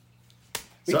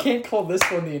We can't call this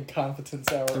one the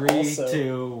incompetence hour. 3, also.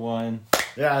 2, 1.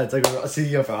 Yeah, it's like a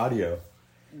CEO for audio.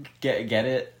 Get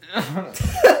it?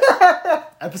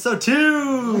 Episode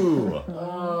 2!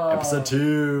 Episode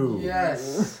 2!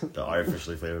 Yes. The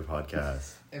Artificially Flavored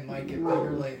Podcast. It might get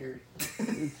better later.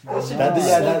 It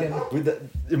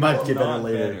might get better Not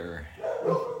later.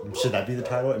 Should that be the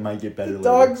title? It might get better later.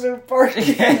 Dogs are barking.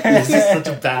 This is such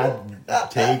a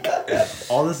bad take.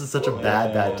 All this is such a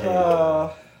bad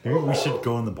take. Maybe we should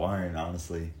go in the barn,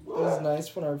 honestly. It was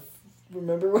nice when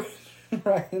remember when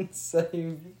Ryan said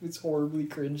he was horribly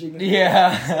cringing?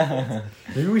 Yeah.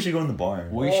 Maybe we should go in the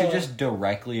barn. We should just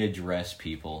directly address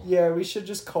people. Yeah, we should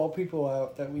just call people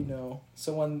out that we know.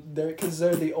 So when because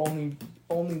they're the only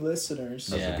listeners.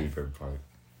 That's Yeah. the favorite part.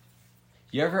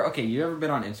 You ever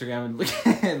been on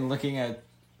Instagram and looking at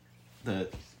the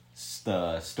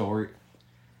story,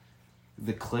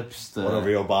 the clips, What a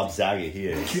real Bob Saget he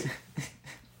is.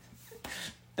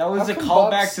 That was How a come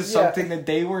callback to Bob's- something that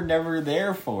they were never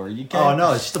there for. You can't. Oh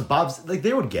no, it's just a Bob. Like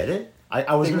they would get it.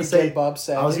 I was They gonna would say get Bob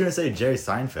Saget. I was gonna say Jerry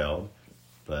Seinfeld,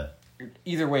 but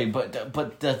Either way, but the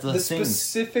The thing.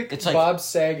 specific it's like- Bob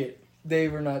Saget, they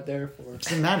were not there for. it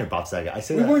doesn't matter. Bob Saget. I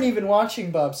say We that. weren't even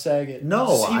watching Bob Saget.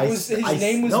 No, his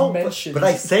name was no, mentioned. But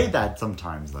I say that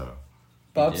sometimes though.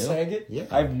 Bob You do? Saget. Yeah,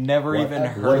 I've never What- even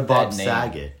what heard of Bob that name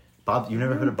Saget. Bob, you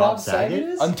never heard of Bob Bob Saget?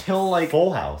 is? until like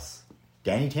Full House.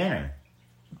 Danny Tanner.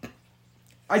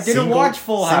 I didn't watch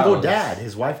Full House. Single dad.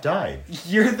 His wife died.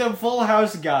 You're the Full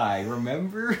House guy,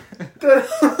 remember?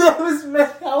 That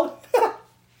was how.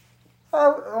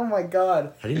 Oh my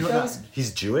god! How do you know That that? was-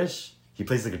 He's Jewish. He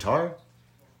plays the guitar.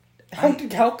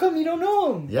 How come you don't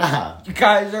know him? Yeah. You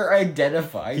guys are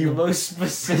identifying He- the most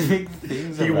specific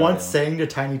things. He about once him. sang to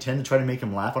Tiny Tim to try to make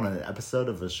him laugh on an episode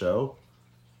of the show.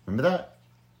 Remember that?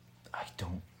 I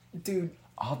don't. Dude,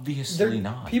 Obviously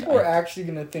not. people are actually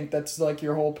gonna think that's like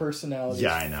your whole personality.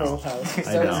 Yeah, is I know. Full House. 'Cause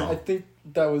I that was- know. I think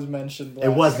that was mentioned. It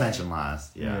was last time. mentioned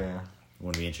last. Yeah.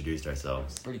 When we introduced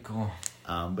ourselves. Pretty cool.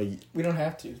 But We don't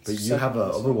have to. It's but you have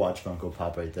a separate. Overwatch Funko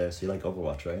Pop right there, so you like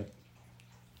Overwatch, right?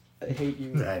 I hate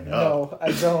you. I know. No,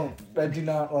 I don't. I do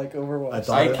not like Overwatch. I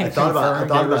thought- I can thought about- confirm I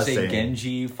thought there was about a saying-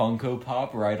 Genji Funko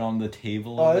Pop right on the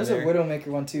table. Oh, over there's there. a Widowmaker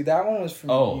one too. That one was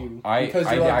from Oh, you. I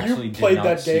you're actually you did played not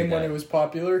that see game when that. it was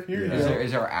popular. Here Yeah. you go.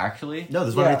 Is there actually? No,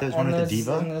 there's one right there. There's one and with the there's-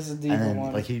 Diva. And there's a Diva And then,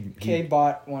 one. like, he Kay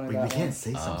bought one of we that can't one.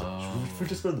 say something. Oh. Should we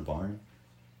just go to the barn?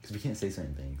 Because we can't say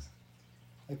certain things.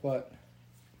 Like what?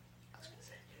 I was gonna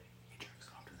say he jerks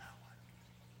off to that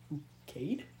one.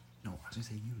 Cade? No, I was gonna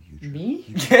say you jerk. Me?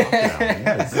 You jerk off to that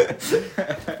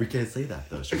one, yes. We can't say that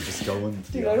though. Should we just go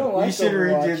into Dude, the I don't like You should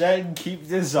Overwatch. redo that and keep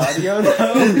this audio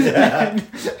though. Yeah.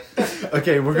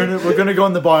 Okay, we're gonna go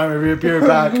in the barn. We'll be right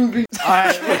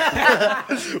back.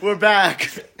 Alright, we're back.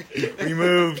 We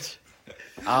moved.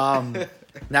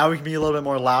 Now we can be a little bit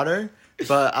more louder.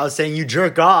 But I was saying you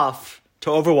jerk off to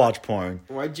Overwatch porn.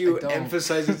 Why'd you I don't.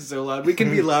 emphasize it so loud? We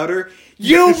can be louder.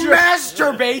 You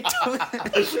masturbate.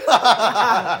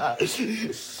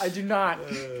 I do not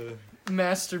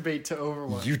masturbate to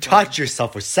Overwatch. You touch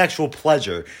yourself with sexual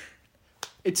pleasure.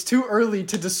 It's too early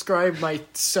to describe my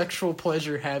sexual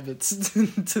pleasure habits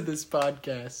to this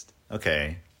podcast.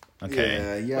 Okay. Okay.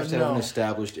 Yeah, you have But to have no. an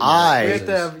established. I- We have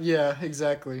to have, yeah,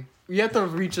 exactly. You have to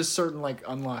reach a certain like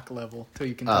unlock level till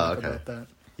you can talk okay. about that.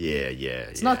 Yeah.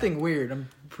 It's nothing weird. I'm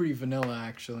pretty vanilla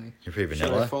actually. You're pretty Should I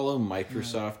vanilla. follow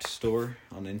Microsoft Store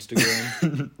on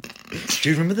Instagram?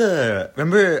 Dude,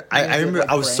 remember I Is it remember like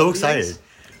I was so Brandy's?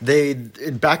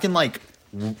 excited. Back in like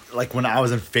when I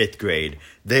was in 5th grade,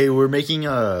 they were making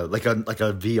a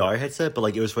VR headset, but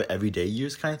like it was for everyday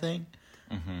use kind of thing.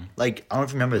 Like I don't know if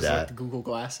you remember It's like that. the Google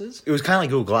Glasses. It was kind of like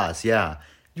Google Glass, yeah.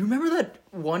 You remember that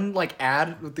one like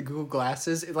ad with the Google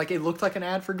Glasses? It looked like an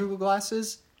ad for Google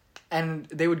Glasses, and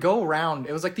they would go around.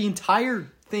 It was like the entire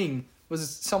thing was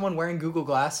someone wearing Google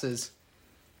Glasses,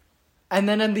 and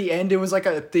then in the end, it was like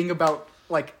a thing about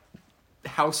like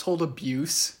household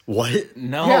abuse. What?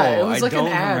 No, Yeah, it was I like don't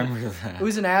an ad. remember that. It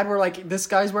was an ad where like this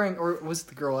guy's wearing, or was it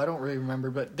the girl? I don't really remember,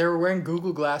 but they were wearing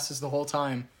Google Glasses the whole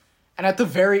time, and at the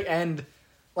very end,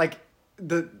 like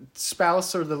the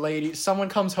spouse or the lady, someone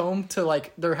comes home to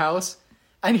like their house,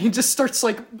 and he just starts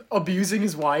like abusing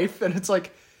his wife, and it's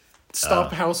like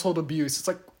stop household abuse. It's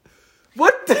like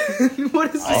what? What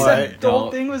is this? All right, The whole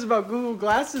no. thing was about Google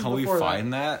Glasses. Can we before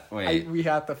find that? Wait. We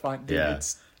have to find. Dude, Yeah.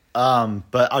 it's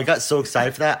But I got so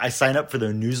excited for that. I signed up for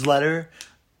their newsletter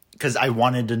because I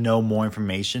wanted to know more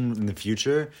information in the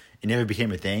future. It never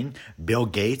became a thing. Bill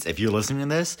Gates, if you're listening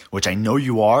to this, which I know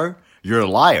you are, you're a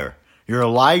liar. You're a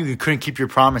liar. You couldn't keep your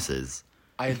promises.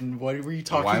 What were you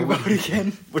talking Why would- about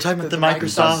again? We're talking about the, The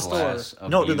Microsoft Microsoft. store.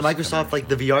 No, the Abuse Microsoft coming like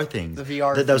the VR thing. The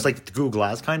VR that was thing. like the Google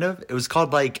Glass kind of. It was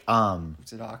called like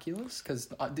Was it Oculus? Because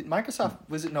Microsoft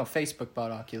was it? No, Facebook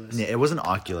bought Oculus. yeah, it wasn't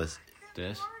Oculus.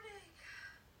 This.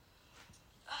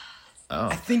 Oh,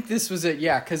 I think this was it.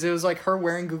 Yeah, because it was like her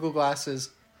wearing Google glasses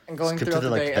and going Skip to throughout the,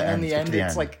 the like, day, the and then end, the skip end, to the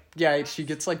it's end. like she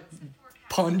gets like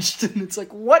punched, and it's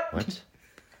like what? what? Is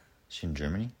she in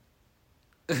Germany?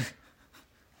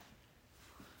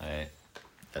 Alright.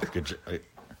 That's good.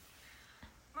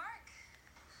 Mark.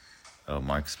 Oh,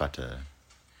 Mark's about to.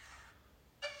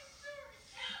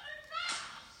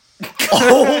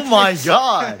 Oh my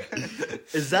god!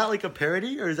 Is that like a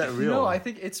parody or is that real? No, I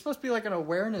think it's supposed to be like an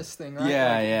awareness thing, right?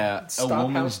 Yeah, Like, yeah. A stop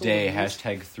Woman's household Day. abuse.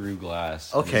 Hashtag through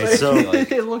glass. Okay, It's so-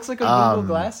 like, it looks like a Um, Google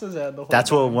Glasses ad. The whole That's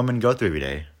what time. women go through every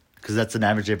day. Because that's an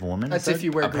average day of a woman. That's you if said?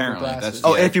 you wear Apparently, Google Glasses.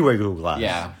 Oh, yeah. if you wear Google Glass.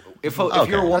 yeah. If Okay.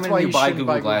 you're a That's woman why and you you buy shouldn't Google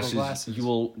buy Google glasses, Glasses. you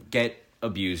will get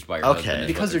abused by your Okay. husband. is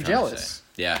Because what they're trying to jealous. say.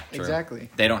 Yeah, true. Exactly.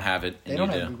 They don't have it. They And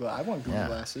don't you have do. Google. I want Google Yeah.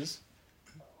 Glasses.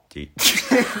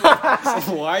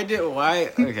 Why?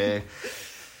 Okay.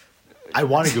 I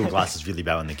wanted Google Glasses really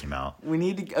bad when they came out. We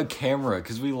need a camera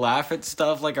because we laugh at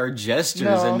stuff like our gestures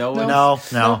No, and no one. No.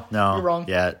 You're wrong.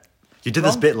 Yeah. You did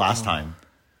this Wrong? bit last time.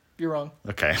 You're wrong.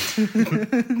 Okay.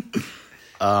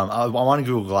 I wanted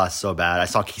Google Glass so bad. I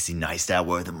saw Casey Neistat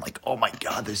wear them. Like, oh my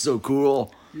god, they're so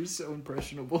cool. You're so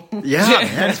impressionable. Yeah,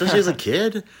 man, especially as a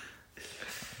kid.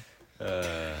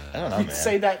 I don't know, You'd man.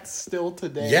 say that still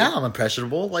today. Yeah, I'm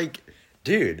impressionable. Like,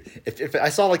 dude, if I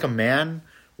saw like a man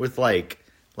with like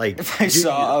I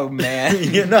saw a man.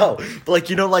 you know, but like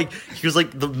like he was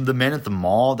like the man at the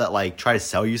mall that like try to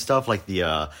sell you stuff like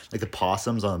the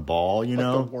possums on a ball, you Like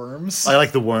know. the worms. I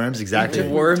like the worms exactly.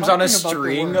 Dude, Worms on a talking about the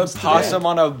string, a worms today. possum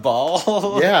on a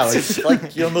ball. Yeah,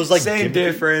 like you know those like Same gimmick-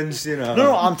 difference, you know.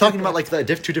 No, I'm talking about like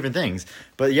two different things.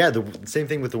 But yeah, the same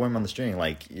thing with the worm on the string.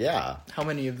 Like, yeah, How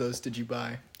many of those did you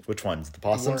buy? which ones? The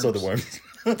possums or the worms?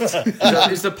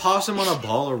 Is the possum on a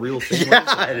ball a real thing?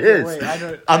 Yeah, it is. Wait, I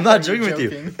don't. I'm I not thought you joking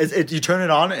were with you. You turn it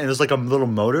on and there's like a little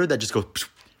motor that just goes,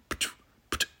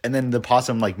 and then the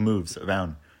possum like moves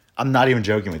around. I'm not even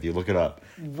joking with you. Look it up.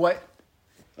 What?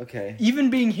 Okay. Even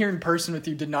being here in person with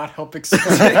you did not help explain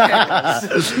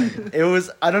it. It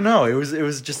was I don't know. It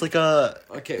was just like a.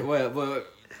 Okay, well,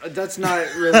 that's not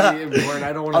really important.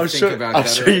 I don't want to think about I'll that.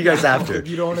 show you guys after.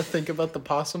 You don't want to think about the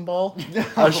possum ball?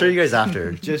 I'll show you guys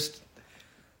after. Just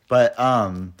But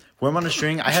worm on a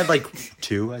string. I had like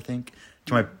 2, I think.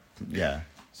 To my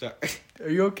sorry. Are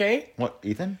you okay? What,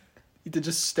 Ethan? You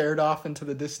just stared off into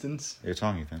the distance. What's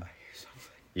wrong, Ethan?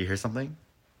 You hear something?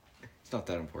 It's not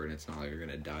that important. It's not like you're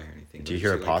gonna die or anything. Do you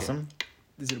hear a possum?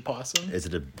 Is it a possum? Is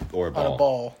it a ball? On a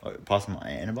ball. A possum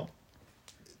and a ball?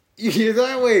 You hear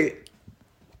that? Wait.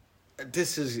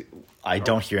 This is. I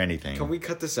don't hear anything. Can we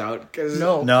cut this out? Cause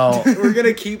No. No. We're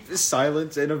gonna keep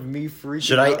silence and of me freaking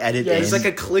Should I out. edit Yeah, in? It's like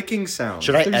a clicking sound.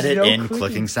 Should I There's edit no in clicking.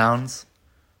 clicking sounds?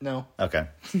 No. Okay.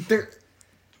 There,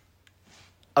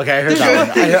 Okay, I heard that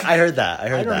one. I heard that. I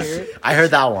heard I don't that. hear it. I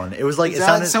heard that one. It was like Is it that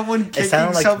sounded. someone it sounded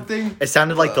kicking like something? It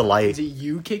sounded like the light. Is it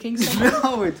you kicking something?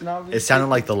 no, it's not. It sounded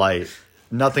like the light.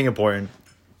 Nothing important.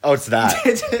 Oh, it's that.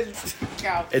 it's It's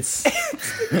Couch.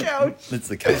 it's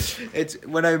the couch. It's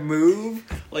when I move,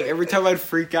 like every time I'd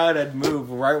freak out, I'd move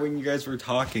right when you guys were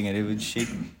talking, and it would shake.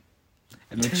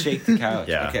 It would shake the couch.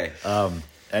 Yeah. Okay.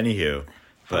 Anywho,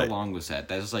 How but long was that?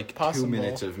 That was like Possum 2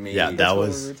 minutes ball. of me. Yeah, That's that what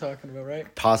was- we were talking about,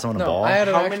 right? possum on a No, ball. I had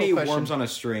an How actual many question. worms on a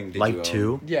string did you like own?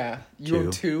 2. Yeah, you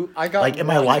own 2. I got Like, in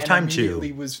my one lifetime, and 2.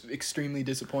 immediately was extremely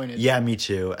disappointed. Yeah, me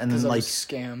too. And because then I like was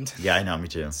scammed. yeah, I know, me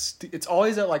too. It's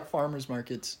always at like farmers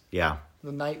markets, Yeah.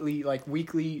 the nightly, like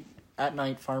weekly at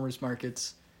night farmers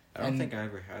markets. I don't And think I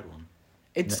ever had one.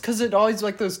 It's because it always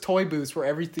like those toy booths where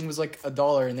everything was like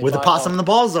 $1 and they Where the bought possum and the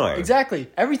balls are. Exactly,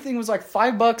 everything was like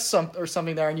 $5 or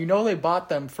something there, and you know they bought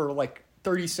them for like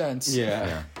 30 cents.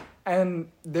 Yeah. And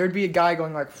there'd be a guy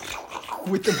going like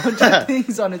with a bunch of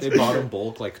things on his. They bought in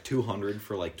bulk, like 200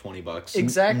 for like $20.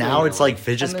 Exactly. Now it's like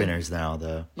fidget And then- spinners now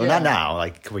though. Or Yeah. not now,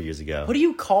 like a couple years ago. What do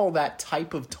you call that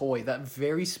type of toy? That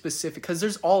very specific, because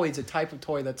there's always a type of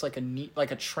toy that's like a neat,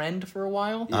 like a trend for a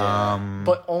while, Yeah.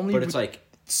 but only But it's with like,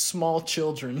 small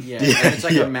children. yeah, Yeah, and it's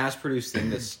like yeah. a mass-produced thing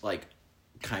that's like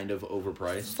kind of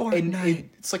overpriced. And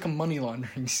it's like a money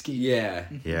laundering scheme. Yeah.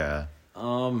 Yeah.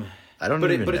 Um, I don't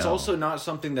but even it's know. also not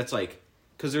something that's like,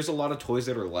 because there's a lot of toys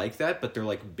that are like that, but they're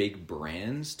like big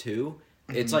brands too.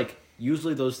 It's like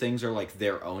usually those things are like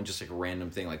their own, just like a random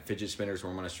thing, like fidget spinners,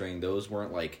 worm on a string. Those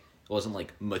weren't like, it wasn't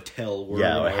like Mattel. Worm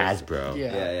Yeah, or on a- Hasbro.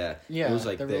 Yeah. Yeah. Yeah, It was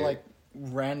like they were their- like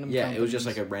random. Yeah, it was just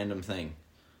like companies. a random thing.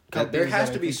 There Companies has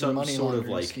that to I be think are some money sort of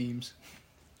laundering like schemes.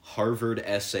 Harvard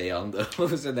essay on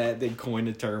those, and that they coined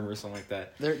a term or something like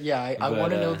that. I But,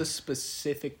 want to know the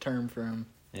specific term for him.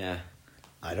 Yeah,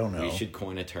 I don't know. we should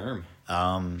coin a term.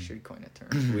 Should coin a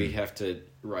term. We have to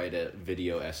write a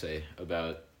video essay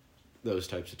about those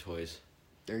types of toys.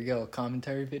 There you go.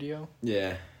 Commentary video.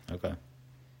 Yeah, Okay.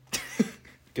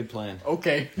 good plan.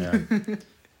 Okay. Yeah.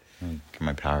 Get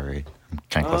my Powerade. I'm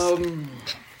kind of close.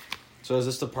 So is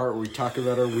this the part where we talk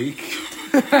about our week?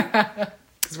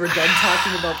 Because we're done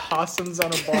talking about possums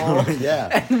on a ball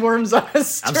Yeah. and worms on a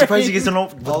string. I'm surprised you guys don't know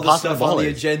what All the possible stuff ball on the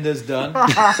is. agenda's done.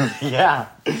 Yeah.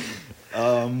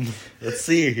 Let's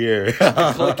see here.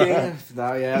 Clicking.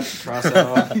 Now, yeah, cross that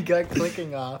off. You got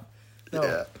clicking off. No.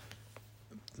 Yeah.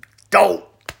 Go.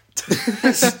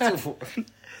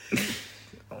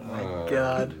 Oh,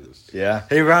 God. Yeah.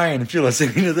 Hey Ryan, if you're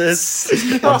listening to this,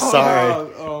 I'm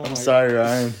sorry. I'm sorry,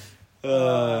 Ryan.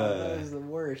 That was the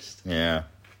worst. Yeah.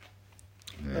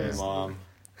 Hey, Mom.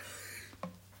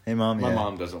 Hey mom. My yeah.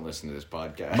 mom doesn't listen to this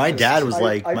podcast. My dad was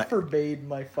like, I forbade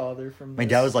my father from. my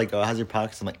dad was like, "Oh, how's your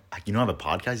podcast?" I'm like, "You don't have a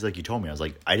podcast?" He's like, "You told me." I was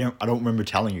like, "I don't remember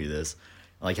telling you this."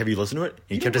 I'm like, have you listened to it?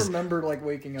 You don't remember like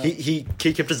waking up. he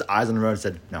kept his eyes on the road and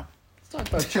said, "No." Let's talk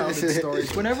about childhood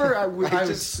stories. Whenever I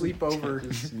would sleep over.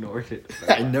 Ignored it.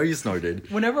 I know you snorted.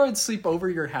 Whenever I'd sleep over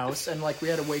your house and like we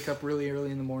had to wake up really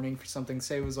early in the morning for something,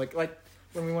 say it was like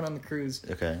when we went on the cruise,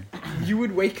 Okay. you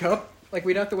would wake up, like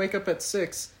we'd have to wake up at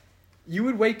 6. You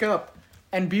would wake up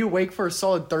and be awake for a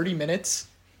solid 30 minutes,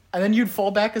 and then you'd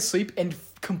fall back asleep and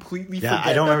completely Yeah, forget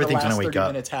I don't that rememing the things when I last wake 30 up.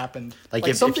 minutes happened. Like,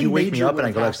 if something you wake me major up and I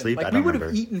would go have back to sleep, happened. I Like don't we would have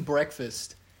remember. eaten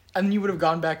breakfast, and you would have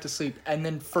gone back to sleep, and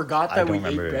then forgot I that don't we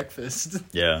remember ate it. breakfast.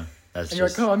 Yeah. That's And you're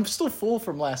just. like, oh, I'm still full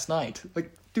from last night.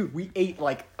 Like, dude, we ate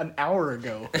like an hour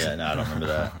ago. Yeah, no, I don't remember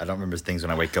that. I don't remember things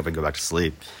when I wake up and go back to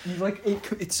sleep. You like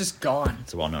it's just gone.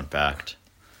 It's a well-known fact.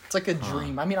 It's like a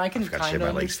dream. I mean, I can forgot to kind shave of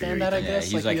my legs for understand you. that. I Yeah, guess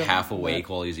he's like you half have awake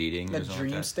that, while he's eating. or that something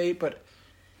dream like that. state,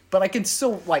 but I can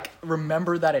still like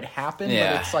remember that it happened.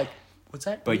 Yeah. But it's like, what's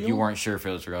that? But real? you weren't sure if it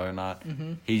was real or not.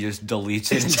 Mm-hmm. He just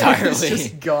deletes it It's entirely.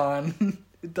 just gone.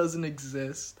 It doesn't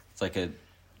exist. It's like a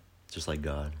Just like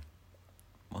God.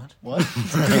 what? What?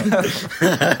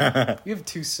 You have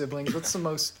 2 siblings. What's the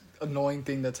most annoying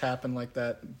thing that's happened like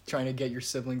that? Trying to get your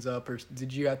siblings up, or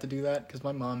did you have to do that? Because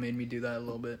my mom made me do that a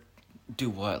little bit. Do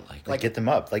what? Like get them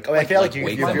up. Like, oh, I feel like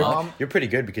wake you're, them you're, up? you're pretty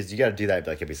good because you got to do that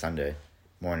like every Sunday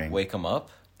morning. wake him up?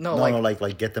 No, No, like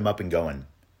like get them up and going.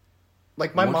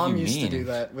 like my What do mom you used to mean? do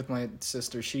that with my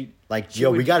sister. Like, She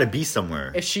yo, we would- got to be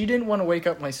somewhere. If she didn't want to wake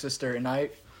up my sister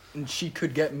and she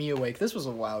could get me awake. This was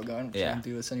a while ago. I Yeah. don't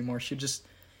do this anymore. She'd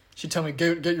tell me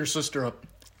get your sister up.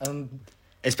 And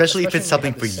Especially if it's especially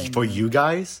something when we have the same for one. you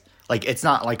guys. Like, it's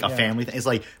not like a Yeah. family thing. It's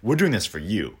like, we're doing this for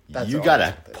you. That's You all got to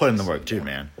that put in the is, work too,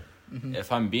 man.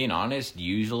 If I'm being honest,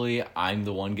 usually I'm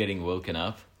the one getting woken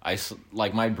up.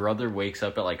 Like my brother wakes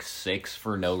up at like 6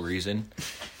 for no reason.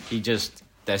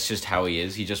 That's just how he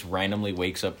is. He just randomly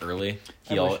wakes up early.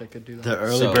 I wish I could do that. The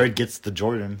early So- bird gets the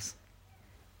Jordans.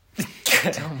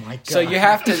 Oh my god. So you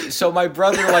have to. So my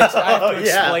brother likes. I have to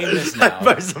explain this now.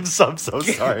 I'm so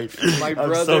sorry. My I'm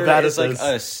brother so bad is at like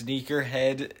this. a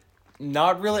sneakerhead.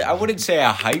 Not really. I wouldn't say a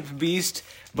hype beast,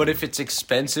 but if it's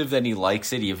expensive, then he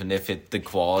likes it, even if the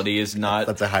quality is not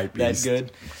That's a hype that beast.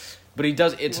 good. But he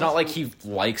does. It's not like he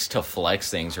likes to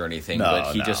flex things or anything. No,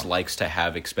 but he no. just likes to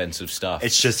have expensive stuff.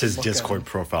 It's just his Look at Discord him.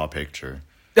 profile picture.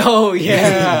 oh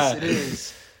yeah, It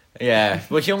is. yeah.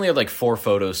 But he only had like 4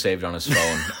 photos saved on his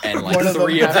phone, and like One of them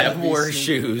 3 of had to them be were sneakers.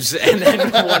 shoes, and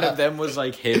then one of them was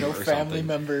like him No or family something.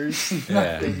 members. Yeah.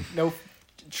 Nothing. No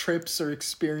trips or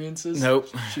experiences. Nope.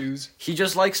 Shoes. He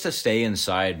just likes to stay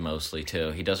inside mostly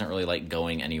too. He doesn't really like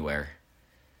going anywhere.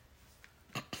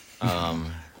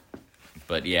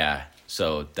 But yeah,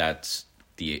 so that's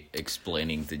the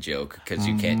explaining the joke because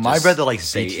you can't. My just brother likes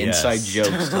say BTS. inside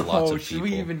jokes to lots Oh, of should people.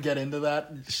 we even get into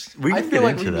that? We I can feel get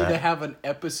like into we need that. to have an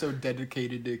episode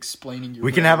dedicated to explaining your.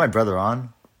 We can brain. have my brother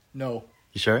on. No.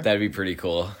 You sure? That'd be pretty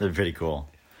cool. That'd be pretty cool.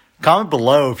 Comment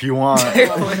below if you want.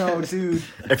 Oh no, dude.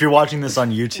 If you're watching this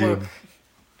on YouTube. Look.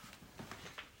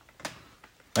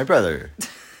 My brother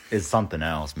is something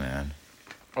else, man.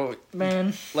 Oh,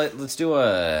 Man, let's do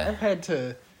I've had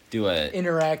to a.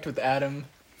 interact with Adam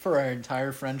for our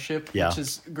entire friendship, Yeah. which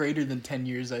is greater than 10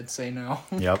 years, I'd say now.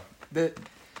 Yep. That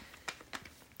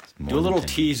Do a little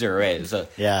teaser, right? So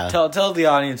Yeah. Tell the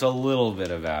audience a little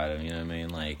bit about him. You know what I mean?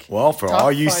 Like Well, for Top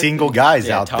all you 5 single things. guys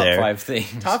yeah, out top there. 5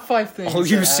 things. top 5 things. All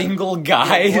you that Adam- single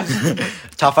guys.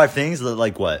 Top 5 things that,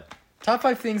 like what? Top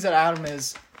 5 things that Adam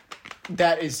is.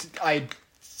 That is, I'd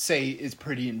say, is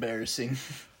pretty embarrassing.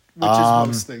 Which is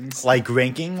most things. Like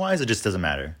ranking wise, it just doesn't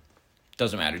matter.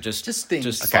 Doesn't matter. Just things.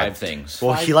 Just Okay. 5 things.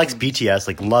 Well, Five he likes things. BTS,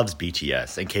 like loves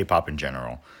BTS and K-pop in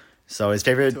general. So his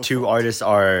favorite To a two fault. artists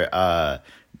are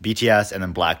BTS and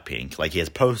then Blackpink. Like he has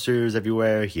posters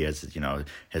everywhere. He has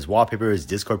his wallpaper, his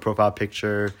Discord profile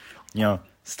picture,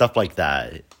 stuff like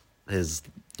that. His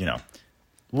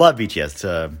love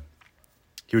BTS.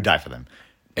 He would die for them.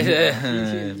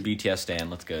 BTS stan.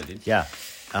 Let's go, dude. Yeah.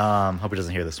 Hope he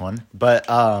doesn't hear this one. But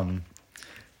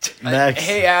next.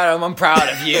 Hey, Adam, I'm proud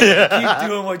of you. Keep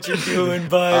doing what you're doing,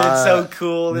 bud. It's so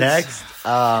cool. Next.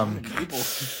 Cable.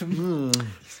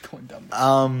 He's going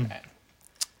dumb.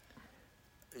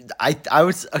 I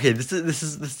was okay.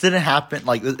 This didn't happen.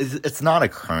 Like it's not a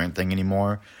current thing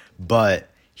anymore. But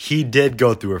he did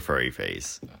go through a furry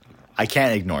phase. I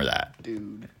can't ignore that.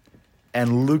 Dude.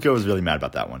 And Luca was really mad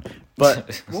about that one.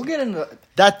 But We'll get into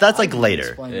that's like I can later.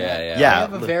 explain Yeah, that. yeah. I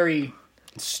have a very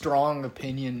strong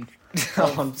opinion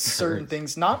on certain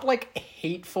things. Not like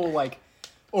hateful, like,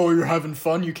 oh, you're having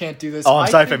fun, you can't do this. Oh, I'm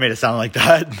sorry if I think- made it sound like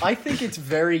that. I think it's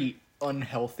very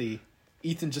unhealthy.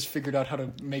 Ethan just figured out how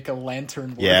to make a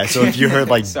lantern work. Yeah. So if you heard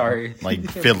like Sorry. like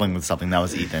fiddling with something, that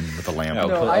was Ethan with the lamp. I'll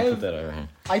No, put, I I'll have- put that over.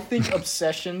 I think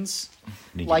obsessions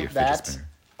Need to like get your fidget that spinner.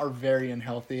 are very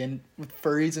unhealthy, and with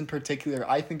furries in particular,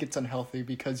 I think it's unhealthy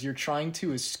because you're trying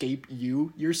to escape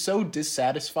you. You're so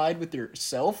dissatisfied with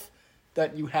yourself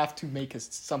that you have to make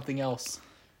something else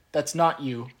that's not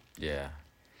you, Yeah.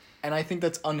 and I think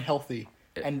that's unhealthy.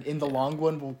 And in the long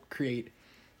run, will create.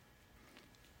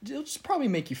 It'll just probably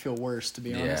make you feel worse, to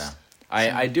be honest.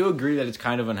 Yeah. I do agree that it's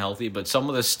kind of unhealthy, but some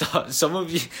of the stuff, some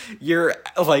of you're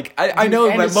like, I know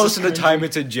And that it's most of the just time cringy.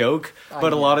 it's a joke, I but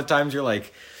a know. lot of times you're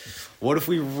like, what if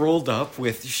we rolled up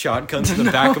with shotguns in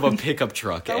the back of a pickup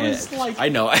truck? That was, like, I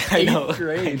know, I know, eighth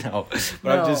grade. I know.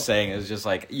 But I'm No. just saying, it's just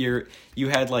like you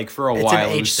had like for a It's an while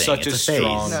it age was thing. such It's a a phase.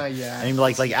 strong. No, yeah. I mean,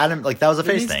 like Adam, like that was a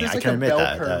There face needs- thing. there's I like can a admit bell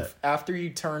that. curve. After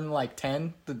you turn like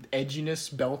 10, the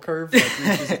edginess bell curve like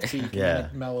reaches its peak Yeah. and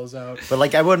it mellows out. But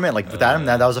like I will admit, like with Adam,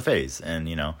 that was a phase, and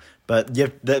but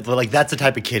but like that's the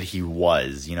type of kid he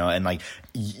was, and like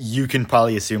you can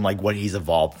probably assume like what he's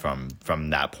evolved from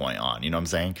that point on. You know what I'm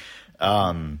saying?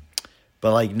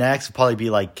 But like next would probably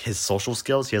be like his social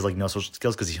skills. He has like no social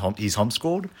skills because he's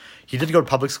homeschooled. He did go to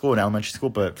public school and elementary school,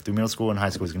 but through middle school and high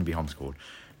school he's going to be homeschooled.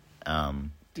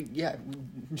 Dude, yeah,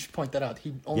 you should point that out.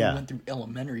 He only Yeah. went through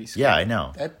elementary school. Yeah, I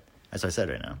know. That That's what I said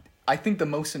right now. I think the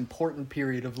most important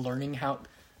period of learning how,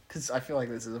 because I feel like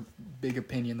this is a big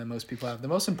opinion that most people have. The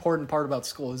most important part about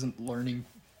school isn't learning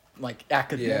like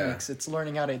academics. It's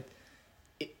learning how to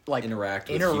like Interact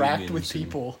with with humans and-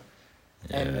 people.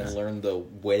 And learn the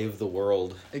way of the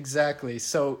world. Exactly.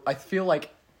 So I feel like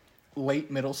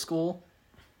late middle school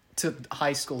to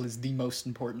high school is the most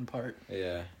important part,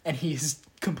 Yeah. and he's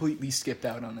completely skipped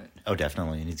out on it. Oh,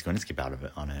 definitely, and he's going to skip out of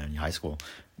it on it in high school,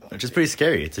 which is pretty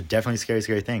scary. It's a definitely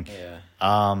scary thing. Yeah.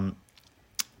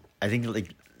 I think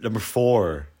like number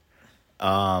 4,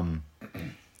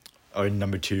 or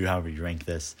number 2, however you rank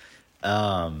this,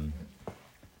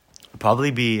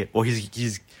 probably be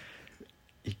he's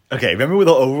okay. Remember with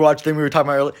the Overwatch thing we were talking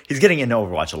about earlier? He's getting into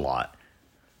Overwatch a lot.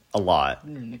 I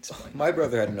didn't explain. My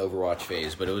brother had an Overwatch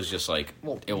phase, but it was just like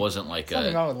Well, it wasn't like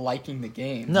Nothing a wrong with liking the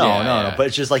game. No, Yeah, no, yeah. no. But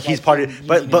it's just like he's Like, part you of.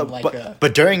 But mean but like but a-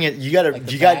 but during it, you gotta like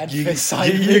the you got bad you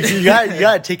side you, of it. you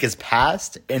gotta take his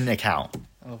past in account.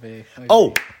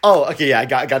 Oh, Okay, yeah, I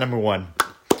got number 1.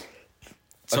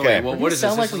 So Okay. wait, We're what gonna is this?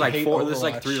 sound This like is we like hate 4. This is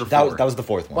like Overwatch. 3 or 4. That was the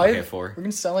 4th one. Why? Okay, 4. We're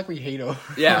gonna sound like we hate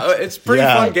Overwatch. Yeah, it's a pretty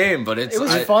Yeah. fun game, but it's It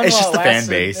was I- fun. It's while just the it fan lasted.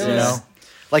 base, It you was- know.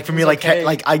 Like for me, was okay.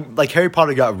 like Harry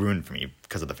Potter got ruined for me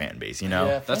because of the fan base, you know.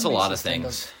 Yeah, That's a fan lot base of is kind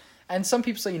things. And some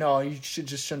people say, you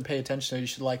shouldn't pay attention. You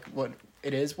should like what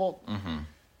it is. Well, Mm-hmm.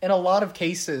 in a lot of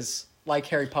cases, like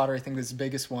Harry Potter, I think is the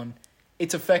biggest one.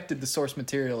 It's affected the source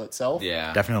material itself.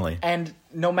 Yeah. Definitely. And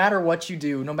no matter what you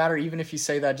do, no matter even if you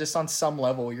say that, just on some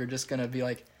level, you're just gonna be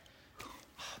like,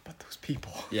 but those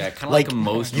people. Yeah, kind of Like, like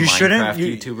most you Minecraft shouldn't-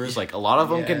 YouTubers. Like a lot of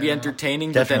them can be Yeah. entertaining,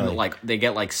 but Definitely. then like they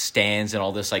get like stands and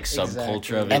all this like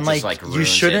subculture of it. And, just, like, you ruins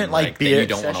it, shouldn't, and, like, be then a- you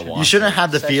don't want to watch. You shouldn't it.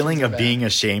 have the Sessions feeling are of bad. being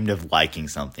ashamed of liking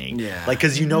something. Yeah. Like,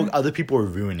 because other people are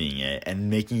ruining it and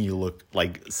making you look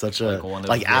like such a Like one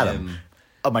of Adam. them.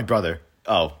 Oh, my brother.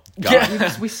 Oh, God.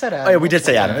 Yeah, we said Adam. Oh yeah, we did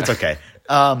say Adam. It's okay.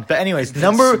 But anyways,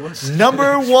 number gonna 1.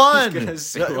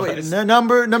 sue us.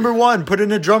 Number 1. Put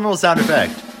in a drum roll sound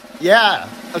effect. Yeah.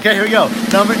 Okay, here we go.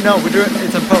 We're doing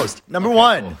it's in post. Number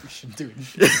 1. We should do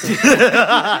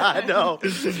it. No,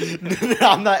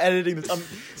 I'm not editing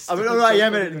this. I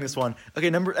am editing this one. Okay,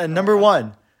 number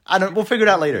 1. We'll figure it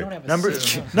out later. don't have a Number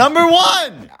system. number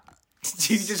 1.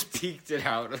 You just peeked it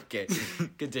out. Okay,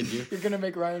 continue. You're gonna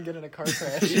make Ryan get in a car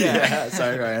crash. Yeah,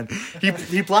 sorry, Ryan.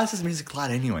 He blasts his music loud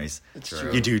anyways. It's True.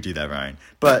 true. You do that, Ryan.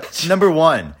 But number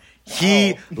one,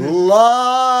 he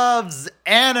loves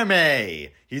anime.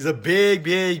 He's a big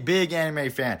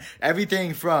anime fan.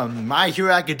 Everything from My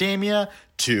Hero Academia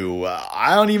to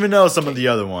I don't even know some of the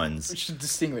other ones. We should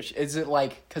distinguish. Is it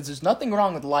like because there's nothing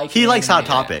wrong with liking? He likes Hot anime.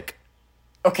 Topic.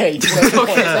 Okay, that's a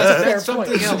point.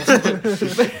 That's a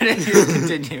fair point.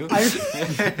 Continue.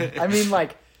 I mean,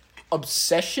 like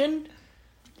obsession,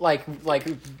 like Like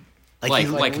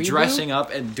we dressing up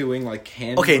and doing like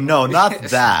candy. Okay, no, not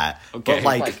that. Okay.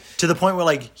 But like to the point where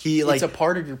like he like it's a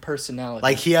part of your personality.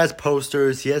 like he has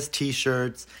posters, he has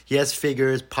T-shirts, he has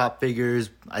figures, pop figures.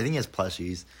 I think he has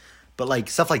plushies, but like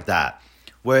stuff like that,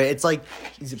 where it's like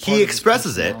He's a part he of his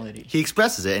expresses it. personality. He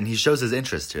expresses it, and he shows his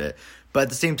interest to it. But at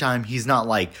the same time, he's not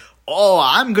like, oh,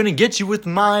 I'm gonna get you with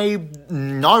my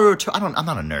Naruto. I'm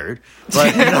not a nerd,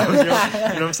 but you know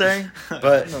what I'm saying.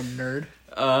 But no nerd.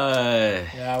 Uh,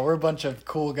 Yeah, we're a bunch of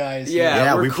cool guys.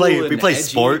 yeah, we're we cool play and play edgy.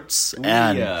 sports,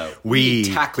 and we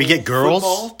tackle get girls.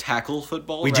 football, tackle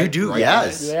football. We right, do, right,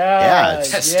 yes. guys? Yeah.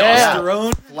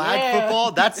 Testosterone. Flag Yeah.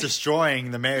 football, that's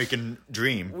destroying the American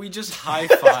dream. We just high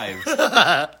fived.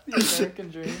 American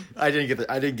dream. I didn't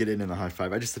get it in the high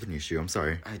five. I just stepped in your shoe. I'm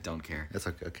sorry. I don't care. That's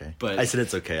okay. Okay. But- I said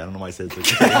it's okay. I don't know why I said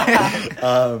it's okay.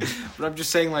 But I'm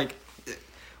just saying, like,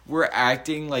 we're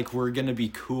acting like we're gonna be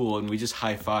cool, and we just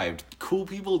high fived. Cool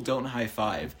people don't high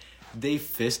five; they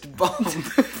fist bump.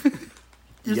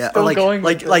 yeah, still or like going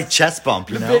with like this. chest bump.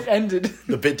 You The know, bit ended.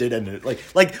 the bit did end it. Like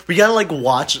we gotta like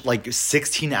watch like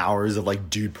 16 hours of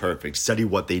like Dude Perfect, study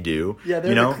what they do. Yeah, they're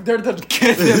you know. they're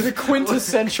the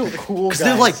quintessential cool guys. Because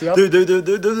they're like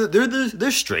Yep.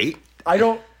 they're straight. I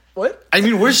don't. What? I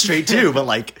mean, we're straight too, but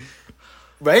like,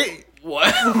 right?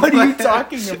 What? What are you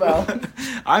talking about?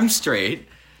 I'm straight.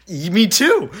 Me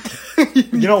too.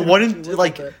 You know, one in Look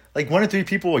like at like 1 in 3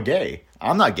 people are gay.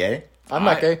 I'm not gay. I'm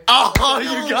not gay. Oh,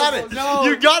 you got it! No,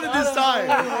 you got it no, this no, time.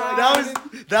 no.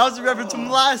 That was a reference from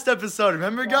last episode.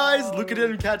 Remember, guys? Look at it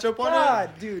and catch up on God,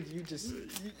 dude, you just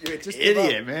it. just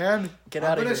Idiot, man! get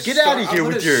out of here. Get outta here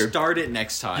with your- start it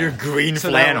next time. Your green So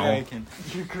that way flannel. I can-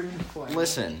 You green flag.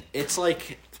 Listen, it's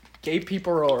like Gay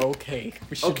people are okay.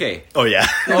 We should, okay. Oh yeah.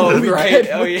 Oh We right. get-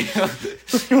 Oh yeah.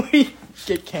 we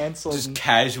get canceled. Just and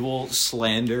casual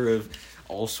slander of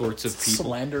all sorts of people.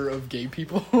 slander of gay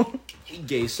people.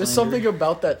 Gay slander. There's something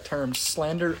about that term,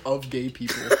 slander of gay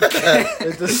people.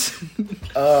 It just-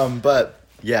 But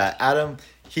yeah, Adam.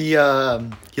 He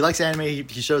likes anime.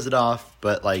 He shows it off,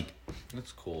 but like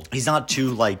That's cool. he's not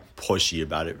too like pushy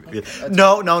about it.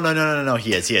 No.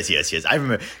 He is. I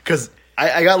remember because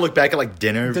I gotta look back at like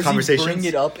dinner Does conversations. he bring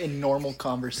it up in normal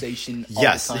conversation? All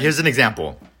Yes, the time? here's an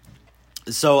example.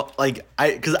 So like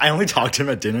because I only talk to him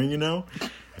at dinner, you know,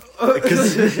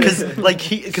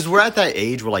 because we're at that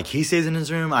age where like he stays in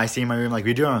his room, I stay in my room, like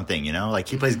we do our own thing, you know, like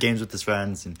he plays games with his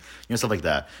friends and stuff like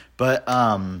that. But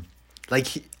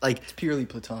It's purely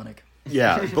platonic.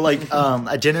 yeah, but like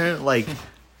at dinner, like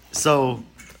so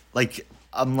like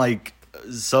I'm like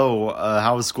so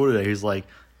how was school today? He's like,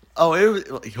 oh,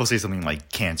 he'll say something like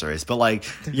cancerous, but like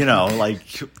you know like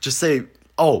just say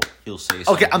oh. He'll say Okay,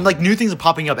 something. I'm like new things are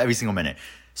popping up every single minute.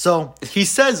 So he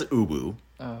says uwu.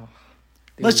 Oh,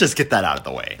 Let's just get that out of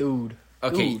the way. dude.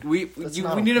 Okay, Dude, we that's we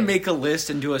not need to okay. make a list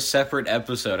and do a separate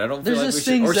episode. I don't There's feel like just we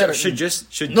should, things or that are- should this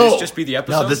just be the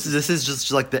episode? No, this is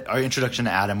just like our introduction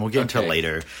to Adam. We'll get into it Okay.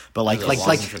 later. But like There's a long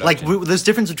like introduction. there's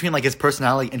difference between like his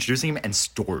personality, introducing him, and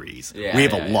stories. Yeah, we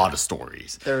have yeah, a yeah. lot of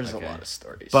stories. There's Okay. a lot of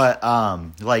stories. But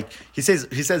like he says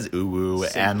uwu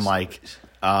Same and like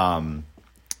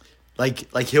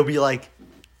he'll be like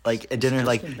at dinner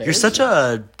like you're such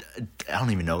a I don't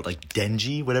even know like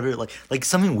denji whatever like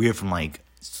something weird from like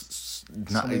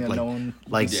not something that like no one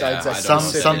like besides Yeah, that I don't know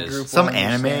specific what it is. group some will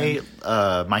anime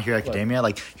understand. My Hero Academia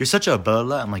like you're such a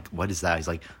blah. I'm like what is that? He's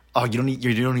like oh you don't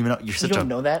even know you're You such don't a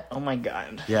know that? Oh my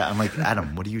god. yeah. I'm like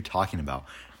Adam, what are you talking about?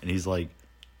 And he's like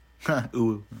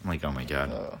ooh. I'm like oh my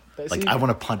god. Like See, I want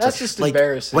to punch. that's it. just like,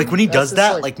 embarrassing. Like when he That's does just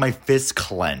that, like- like my fists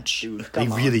clench. Dude, They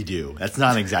come on. really do. That's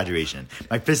not an exaggeration.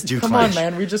 My fists do Come clench. on,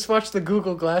 man. We just watched the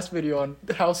Google Glass video on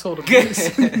household abuse.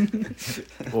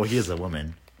 Well, he is a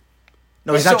woman.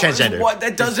 No, he's not So, transgender. What?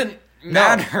 That doesn't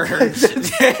matter.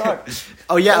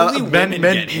 Oh yeah, Only women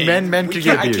get hit. men We could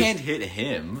can't- get abused. I can't hit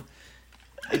him.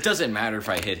 It doesn't matter if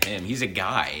I hit him. He's a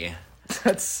guy.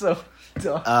 That's so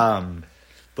dumb.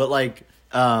 But like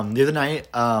the other night,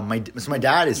 my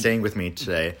dad is staying with me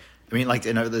today. I mean, like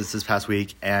this past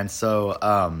week, and so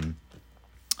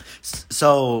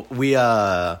we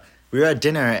we were at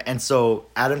dinner, and so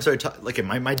Adam started talking. Like,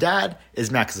 my dad is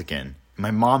Mexican.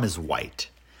 My mom is white.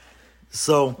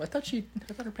 So, I thought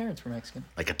her parents were Mexican.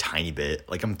 like a tiny bit.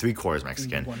 Like, I'm 3/4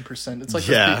 Mexican. 1%. It's like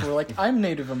Yeah. those people who are like, I'm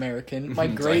Native American. My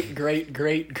great.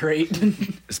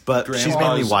 But she's mainly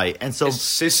Grandma's- white. And so, His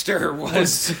sister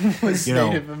was. was you know,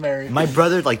 Native American. my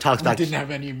brother, like, talks We back. didn't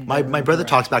have any. My brother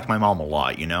talks back to my mom a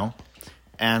lot, you know?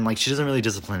 And, like, she doesn't really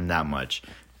discipline him that much.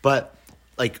 But,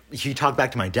 like, he talked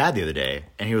back to my dad the other day,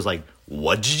 and he was like,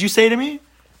 what did you say to me?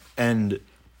 And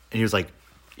he was like,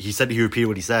 he repeated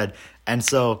what he said. And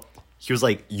so he was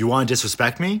like, you want to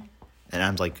disrespect me? And I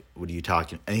was like, what are you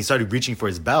talking? And he started reaching for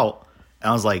his belt. And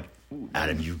I was like,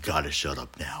 Adam, you gotta shut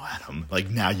up now, Adam. Like,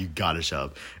 now you gotta shut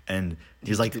up. And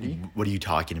he was like, Did he? what are you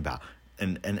talking about?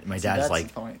 And my See, dad's that's like,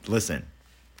 the point. listen,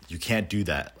 you can't do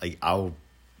that. Like, I'll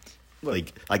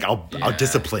Look, I'll Yeah.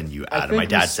 discipline you, I Adam. think My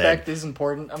dad respect said, is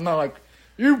important. I'm not like,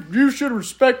 you should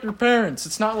respect your parents.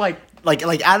 It's not like like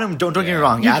Adam. Don't get me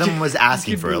wrong. You Adam can- was you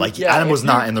asking can for it. be- Like, yeah, Adam if was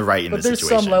not you- in the right in but this there's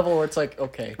situation. some level where it's like,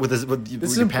 okay, with this your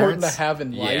is important parents. to have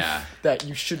in life Yeah. that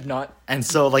you should not. And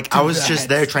so, like, I was that. just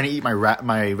there trying to eat my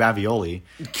ravioli,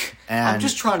 and I'm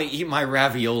just trying to eat my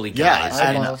ravioli, Yeah, guys. I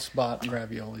and- almost bought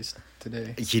raviolis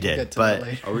today. He did, We'll get to but- that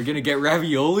later. Are we gonna get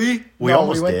ravioli? we No,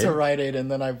 almost we went did. to Rite Aid,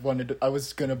 and then I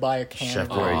was gonna buy a can Chef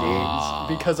of Boyardee.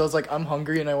 raviolis because I was like, I'm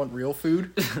hungry and I want real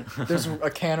food. There's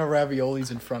a can of raviolis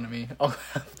in front of me. I'll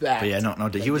have that. But yeah, no, I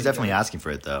he was didn't definitely get it. asking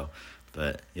for it though.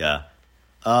 But yeah,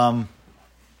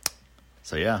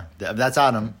 so yeah, that's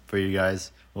Adam for you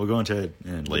guys. We'll go into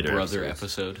later Brother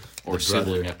episodes. episode or The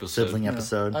sibling brother- episode. Sibling Yeah.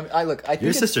 episode. I look. I think Your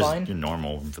it's sister's fine.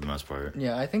 normal for the most part.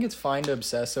 Yeah, I think it's fine to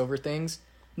obsess over things.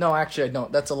 No, actually, I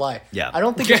don't. That's a lie. Yeah. I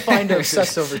don't think it's fine to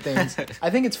obsess over things. I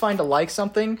think it's fine to like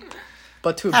something,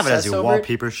 but to Have it obsess as your over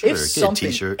wallpaper, it, sure. if Get a something,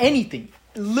 t-shirt. anything,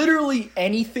 literally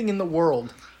anything in the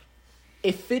world,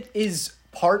 if it is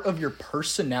part of your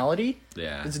personality,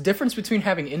 Yeah. there's a difference between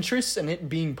having interests and it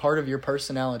being part of your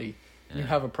personality. You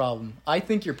have a problem. I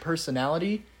think your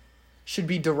personality should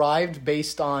be derived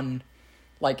based on,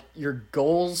 like, your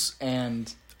goals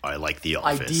and I like The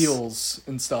Office. ideals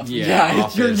and stuff. Yeah,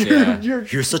 Office, yeah.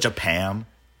 You're such a Pam.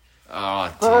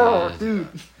 Oh, dude.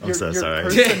 I'm so sorry.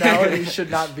 Personality should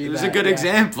not be It was that. a good yeah.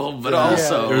 example, but Yeah.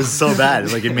 also It was so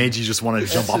bad. Like, it made you just want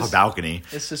to jump off a just- balcony.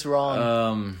 It's just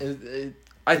wrong.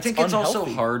 I think it's also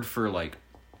unhealthy. hard for like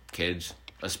kids,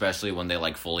 especially when they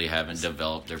like fully haven't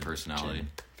developed their personality.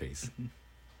 Face.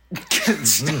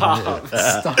 Stop.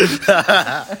 Stop.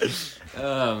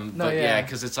 But yeah. yeah,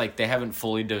 because it's like they haven't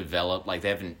fully developed, like they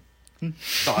haven't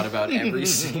thought about every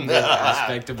single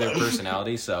aspect of their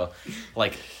personality. So,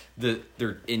 like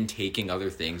they're intaking other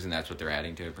things, and that's what they're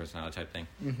adding to their personality type thing.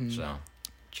 So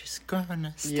Just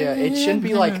gonna Yeah, it shouldn't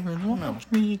be like- stand and no. watch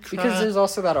me Because cry. there's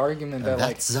also that argument that,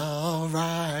 like, That's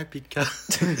alright because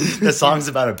the song's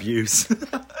about abuse.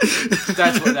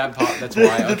 that's what that's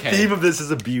why. The Okay, theme of this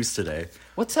is abuse today.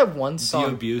 what's that one the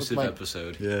song? abusive with my,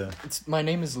 episode. Yeah. It's My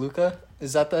Name is Luca.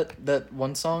 Is that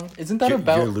one song? Isn't that You're-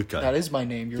 about... you're Luca. That is my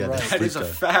name. You're Yeah, right. That is a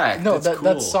Luca. fact. No, That's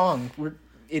that cool. song.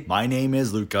 My name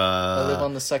is Luca. I live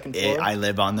on the second floor. I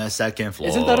live on the second floor.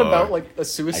 Isn't that about, like, a I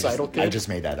suicidal just, kid? I just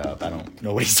made that up. I don't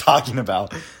know what he's talking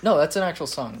about. No, that's an actual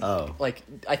song. Oh. Like,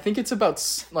 I think it's about,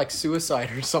 like,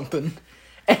 suicide or something.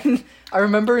 And I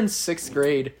remember in 6th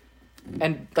grade,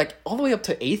 and, like, all the way up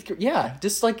to 8th grade, yeah,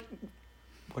 just, like,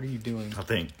 what are you doing?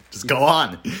 Nothing. Just go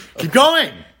on. Keep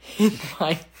going.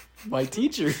 my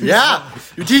teachers. Yeah.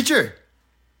 Your teacher.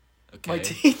 Okay. My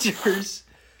teachers.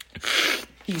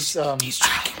 He's drinking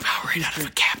Powerade out of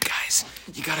a cap, guys.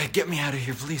 You gotta get me out of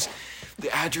here, please. The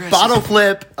address. Bottle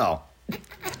flip. Oh.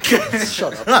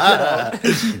 shut up. Get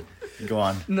out. Go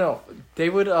on. No, they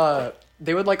would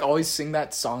like always sing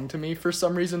that song to me for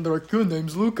some reason. They're like, "Good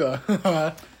name's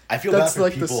Luca." I feel That's bad for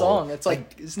like people. the song. It's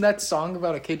like, isn't that song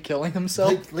about a kid killing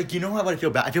himself? Like, you know what I feel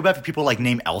bad? I feel bad for people like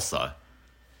named Elsa.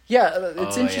 Yeah,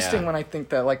 it's Oh, interesting yeah. when I think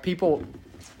that, like, people,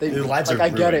 Their lives like, are I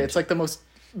get it. ruined. It's like the most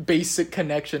basic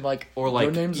connection. Like, Or, like,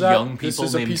 your name's young that? This people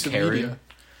is a named piece of Karen. media.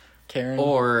 Karen.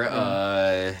 Or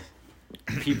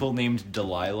people named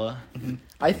Delilah.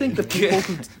 I think the people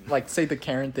who like say the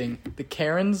Karen thing, the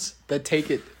Karens that take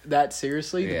it that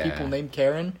seriously, the Yeah. people named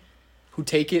Karen, who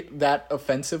take it that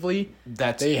offensively,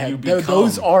 That's they you have become.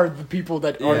 those are the people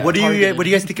that are. Yeah. What do you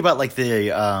targeted. guys think about like the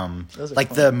Those are like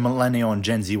fun. the millennial and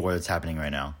Gen Z war that's happening right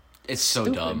now? It's so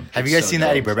Stupid. dumb. Have It's you guys so seen the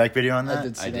dumb. Eddie Burback video on that? I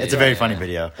did see I that. did. It's a very Yeah. funny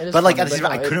video. It is But like funny, at the same but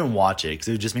time, no, I it- couldn't watch it because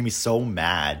it just made me so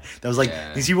mad. That was like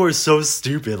Yeah. these people were so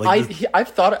stupid. Like I've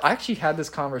thought I actually had this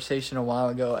conversation a while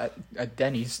ago at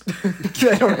Denny's.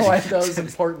 I don't know why that was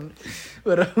important,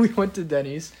 but we went to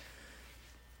Denny's,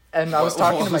 and I was What-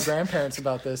 talking what to my was- grandparents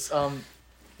about this.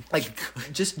 like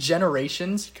just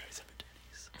generations.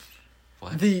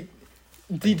 What? The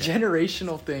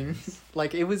generational thing,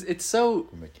 like it's so.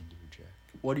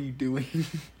 What are you doing?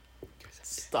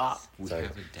 Stop.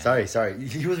 Sorry.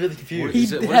 He was really confused. He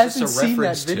Is it- what is hasn't this a seen that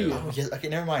reference to? video. Oh, yes. Okay,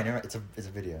 never mind. It's a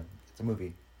video. It's a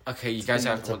movie, Okay, you guys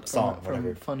have to. song, from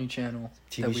whatever. Funny Channel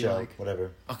TV that we show, like.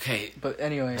 whatever. Okay. But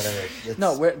anyway, Whatever.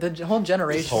 no, we're, the whole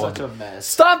generation. whole- Such a mess.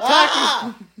 Stop talking.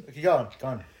 Ah! Okay, go on.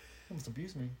 You almost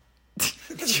abused me.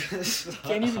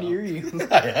 Can't even hear you.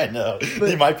 I know.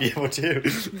 They might be able to.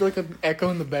 Like an echo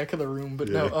in the back of the room, but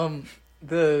Yeah. no.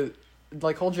 The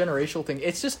like whole generational thing.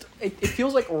 It's just it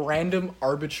feels like random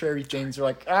arbitrary things. Are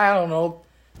like I don't know,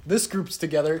 this group's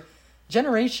together.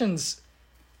 Generations,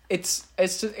 it's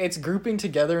grouping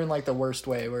together in like the worst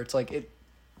way, where it's like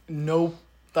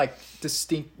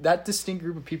distinct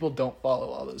group of people don't follow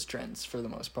all those trends for the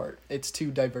most part. It's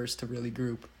too diverse to really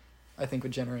group. I think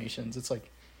with generations, it's like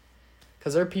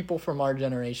because there are people from our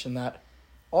generation that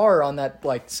are on that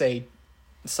like say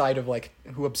side of like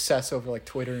who obsess over like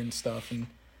Twitter and stuff and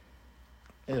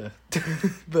yeah.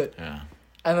 But Yeah.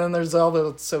 and then there's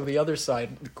the other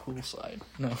side, the cool side.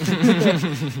 No.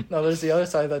 No, there's the other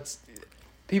side that's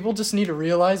people just need to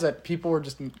realize that people are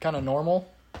just kind of normal.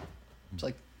 It's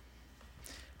like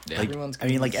Yeah. Like, everyone's I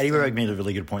mean, like Eddie Rourke made a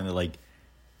really good point that like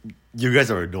you guys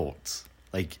are adults.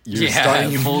 Like you're Yeah,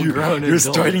 starting full-grown you're adults.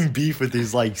 starting beef with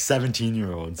these like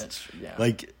 17-year-olds. That's true, yeah.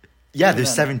 Like yeah,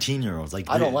 there's Yeah. 17-year-olds. Like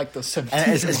I don't like those 17.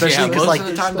 and especially yeah, because most like of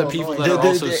the time the people that The- are the-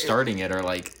 also the- starting it are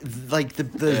like the Yeah,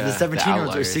 the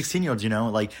 17-year-olds or outliers. 16-year-olds, you know,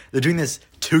 like they're doing this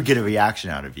to get a reaction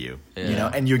out of you, you Yeah. know,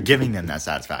 and you're giving them that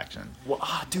satisfaction. Well,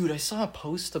 dude, I saw a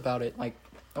post about it like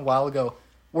a while ago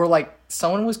where like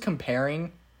someone was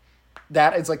comparing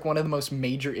that as like one of the most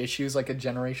major issues, like a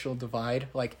generational divide.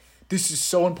 Like this is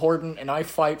so important, and I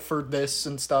fight for this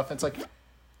and stuff. It's like,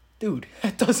 dude,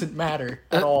 it doesn't matter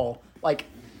at all. Like,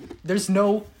 there's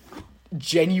no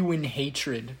genuine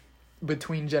hatred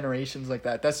between generations like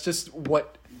that. That's just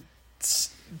what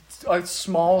a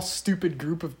small stupid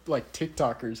group of like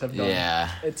TikTokers have done. yeah.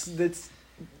 It's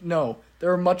no.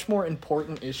 There are much more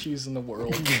important issues in the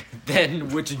world Then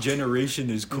which generation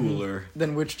is cooler?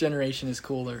 than which generation is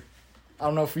cooler. I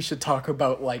don't know if we should talk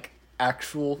about like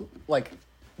actual like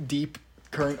deep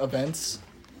current events.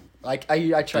 Like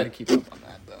I try to keep up on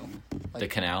that though. The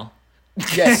canal.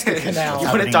 Yes, the canal. You want to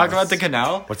happening talk on about the this?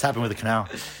 canal? What's happening with the canal?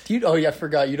 Oh yeah, I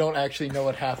forgot. You don't actually know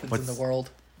what happens in the world.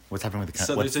 What's happening with the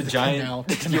So canal? there's a giant.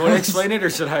 canal. You want to explain it or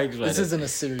should I explain This it? isn't a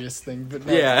serious thing, but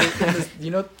no, Yeah.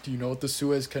 Do you know what the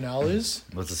Suez Canal is?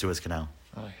 What's the Suez Canal?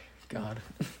 Oh God,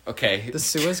 Okay. the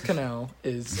Suez Canal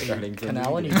is a Starting from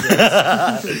canal in the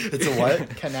Egypt. It's a what?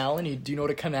 Canal in Egypt. Do you know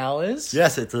what a canal is?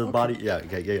 Yes, it's a body. Yeah,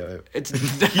 yeah. It's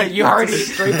you already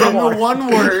straight from the one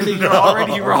word and you're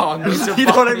already wrong. It's a You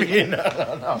know what I body. mean?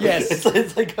 No. Yes.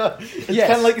 It's like it's Yes.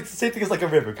 kind of like it's the same thing as like a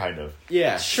river, kind of.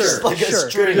 Yeah, Sure. It's like Sure. a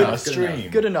stream. Good A enough, stream.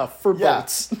 Good enough for Yeah.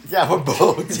 boats. Yeah, we're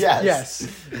both. Yes. Yes.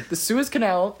 The Suez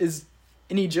Canal is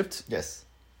in Egypt. Yes.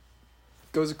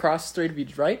 Goes across the Strait of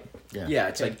Egypt, right? Yeah. Yeah,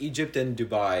 it's like Egypt and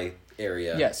Dubai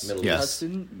area. Yes. Middle Yes. That's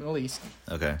in the Middle East.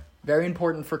 Okay. Very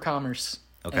important for commerce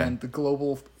Okay. and the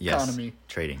global Yes. economy.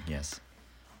 Trading. Yes.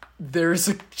 There's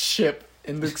a ship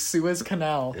in the Suez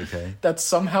Canal Okay. that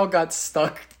somehow got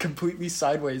stuck completely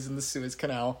sideways in the Suez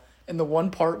Canal in the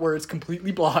one part where it's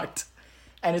completely blocked.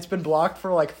 And it's been blocked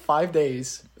for like 5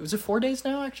 days. Was it 4 days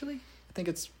now, actually? I think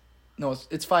it's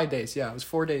 5 days. Yeah, it was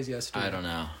 4 days yesterday. I don't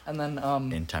know. And then,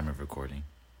 In time of recording.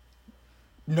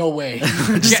 no way.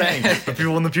 I'm just saying. For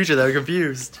people in the future that are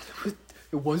confused.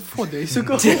 It was 4 days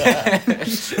ago.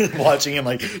 Watching in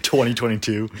like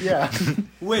 2022. Yeah.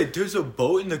 Wait, there's a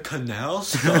boat in the canal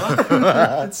stuck?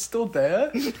 It's still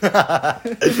there.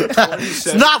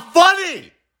 It's not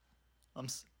funny.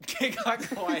 It got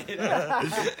quiet.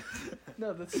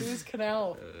 No, the Suez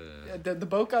Canal. The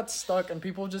boat got stuck, and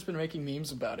people have just been making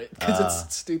memes about it because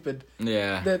it's stupid.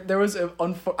 Yeah. There was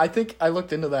I think I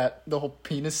looked into that, the whole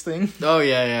penis thing. Oh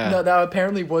yeah, yeah. No, that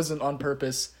apparently wasn't on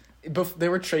purpose. They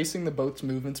were tracing the boat's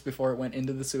movements before it went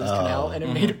into the Suez Canal, and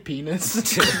it made a penis,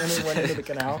 and then it went into the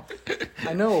canal.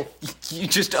 I know. You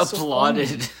just So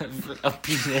applauded a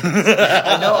penis.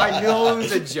 I know it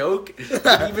was a joke.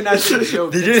 But even as a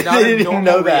joke, it's not a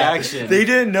normal reaction. They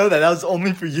didn't know that. That was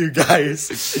only for you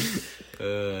guys.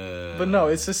 But no,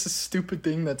 it's just a stupid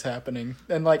thing that's happening,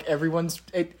 and like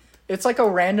it's like a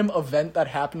random event that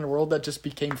happened in the world that just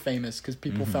became famous because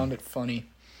people found it funny.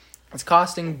 It's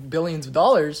costing billions of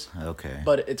dollars, Okay.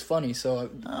 but it's funny, so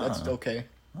that's okay.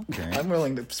 Okay. I'm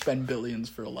willing to spend billions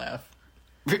for a laugh.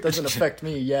 It doesn't affect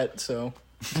me yet, so.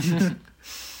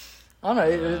 I don't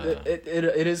know.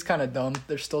 It is kind of dumb.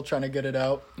 They're still trying to get it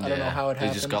out. I don't know how it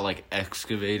happened. They just got like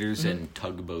excavators and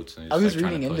tugboats. And I was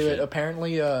reading into it.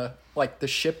 Apparently, like the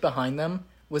ship behind them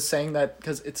was saying that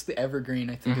because it's the Evergreen.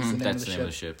 I think is the name That's of the the name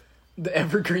of ship. the ship. The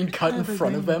Evergreen cut in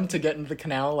front of them to get into the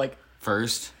canal. Like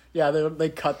First, yeah, they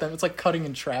cut them. It's like cutting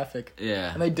in traffic.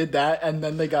 yeah. And they did that, and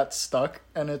then they got stuck.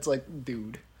 And it's like,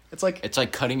 dude, it's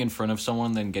like cutting in front of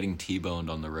someone, then getting T-boned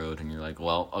on the road, and you're like,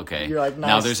 well, okay. You're like, now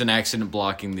nice. there's an accident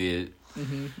blocking the. you're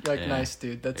like Yeah. nice,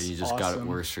 dude. That's You just awesome. got it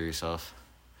worse for yourself.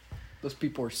 Those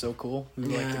people are so cool who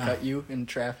like to Yeah. cut you in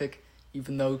traffic,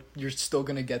 even though you're still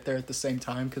gonna get there at the same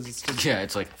time because it's just Yeah,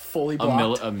 it's like fully a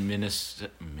blocked.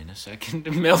 millisecond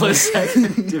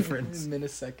difference.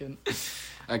 Millisecond,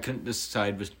 I couldn't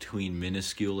decide between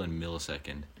minuscule and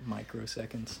millisecond.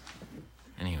 microseconds.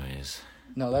 Anyways,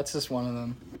 No, that's just one of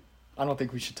them. I don't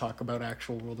think we should talk about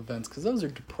actual world events because those are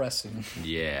depressing.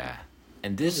 yeah.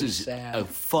 And this Those are is sad. a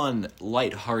fun,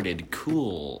 lighthearted,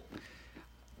 cool.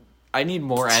 I need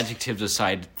more adjectives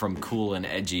aside from cool and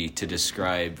edgy to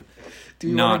describe Do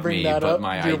you want not to bring me, that but up?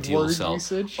 my Your ideal word self.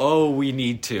 usage? Oh, we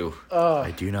need to.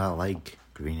 I do not like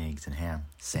green eggs and ham.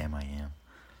 Sam, I am.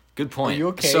 Good point. Are you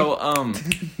okay? So,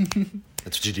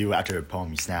 That's what you do after a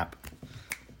poem. You snap.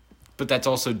 but that's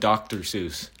also Dr.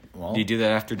 Seuss. Well, Do you do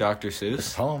that after Dr. it's a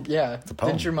Seuss? poem. Yeah. a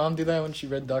poem. Didn't your mom do that when she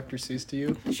read Dr. Seuss to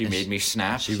you? She made me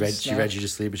snap. She read you to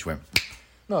sleep, and she went.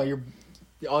 No,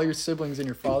 all your siblings and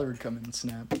your father would come in and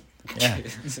snap. Yeah,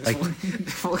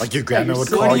 like your grandma would What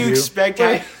call What do you you. expect?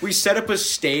 Wait. We set up a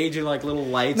stage and like little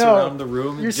lights No, around the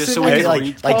room your just so we siblings- can Like-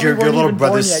 read. like Probably your weren't little even born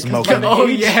brother's yet, 'cause smoking. by the Oh,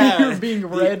 age yeah. You're being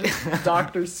read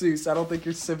Dr. Seuss. I don't think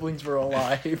your siblings were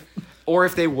alive. Or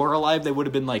if they were alive, they would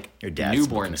have been like Your dad's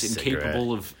smoking a newborns, cigarette.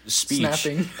 incapable of speech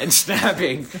Snapping. and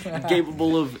snapping,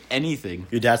 incapable of anything.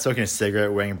 Your dad's smoking a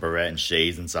cigarette, wearing a beret and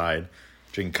shades inside,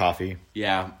 drinking coffee.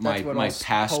 Yeah, That's what my all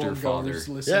pastor poem father. goers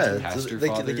listen Yeah, to. it's- Pastor they-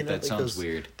 father. they can- That like sounds those-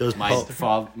 weird. those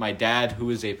My dad, who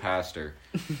is a pastor.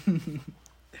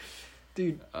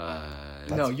 Dude, Uh,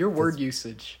 no, your word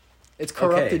usage. It's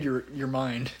corrupted your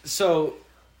mind. so,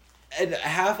 and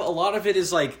a lot of it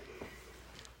is like,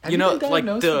 Have you know, been like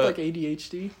diagnosed the with like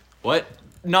ADHD? what?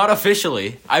 Not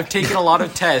officially. I've taken a lot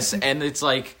of tests, and it's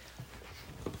like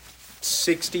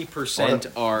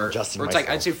 60% are, or Adjusting it's like myself.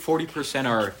 I'd say 40%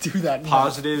 are Do that now.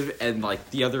 positive, and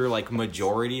like the other like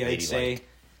majority I'd say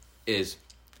is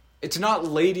it's not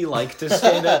ladylike to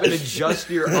stand up and adjust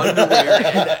your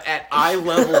underwear at eye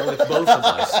level with both of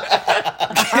us.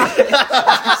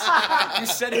 You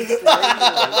said it's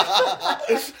ladylike.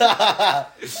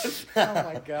 Oh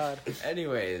my god.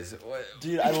 Anyways,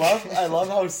 Dude, I love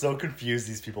how so confused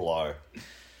these people are.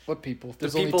 What people? The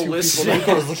There's people only two listening.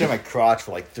 people. I was looking at my crotch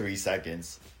for like 3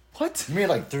 seconds. What? You made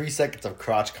like 3 seconds of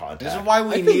crotch contact. this is why I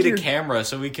we think need a you're- camera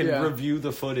so we can Yeah. review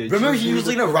the footage. Remember he was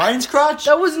looking at Ryan's crotch?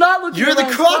 That was not looking You're at the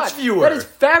Ryan's crotch viewer. That is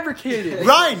fabricated.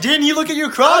 Ryan, didn't he look at your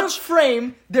Out of crotch?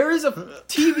 frame, there is a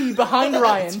TV behind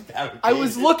Ryan. I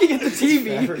was looking at the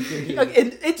TV. Like,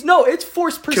 it's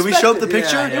forced perspective. Can we show up the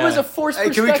picture? Yeah, It was a forced Hey,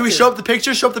 perspective. can we show up the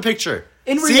picture? Show up the picture.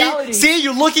 In See? reality- See,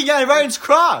 you're looking at Ryan's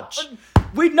crotch.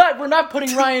 We're not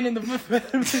putting Ryan in the.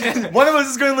 One of us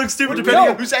is going to look stupid depending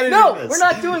on who's editing no, this. we're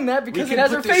not doing that We because can it has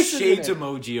put our the faces shades in it.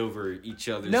 emoji over each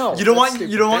other's. No. You don't That's want stupid.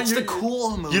 you don't want That's your the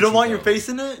cool emoji. you don't want your though. face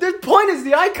in it. The point is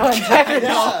the eye contact.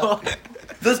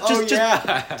 Just, Oh just,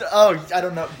 yeah. oh, I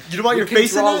don't know. You don't want your can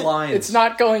face in draw it. lines. It's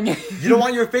not going in. You don't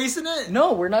want your face in it.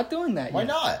 No, we're not doing that. Why yet.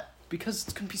 not? Because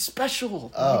it's gonna be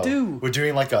special. Oh, We do We're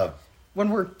doing like a. when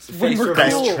we're face cool.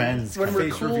 best trends When we're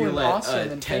Face cool reveal and at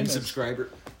awesome and 10 famous. subscriber.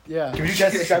 Yeah. Can we do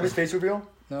 10 subscribers face reveal?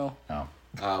 No. No.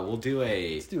 We'll do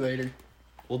Let's do later.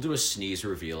 a sneeze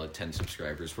reveal at 10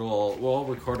 subscribers. We'll all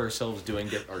record ourselves doing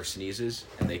our sneezes,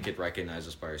 and they could recognize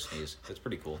us by our sneeze. That's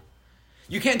pretty cool.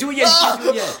 You can't do it yet. You can't do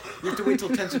it yet. You have to wait till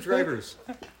 10 subscribers.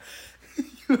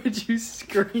 Would you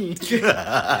scream?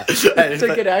 I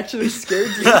Like it actually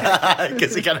scared you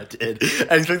Because he kind of did.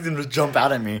 I expected him to jump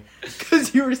out at me.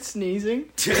 because you were sneezing.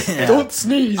 Yeah. Don't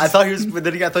sneeze. I thought he was. But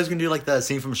then I thought he was gonna do like the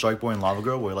scene from Shark Boy and Lava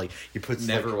Girl, where like he puts.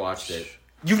 Never like, watched it.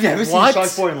 You've never seen What?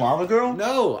 Shark Boy and Lava Girl?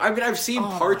 No, I mean I've seen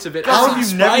parts of it. How I've have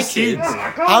seen you never Spy seen? Kids.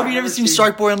 How have you never seen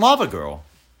Shark Boy and Lava Girl?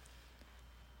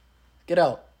 Get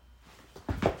out.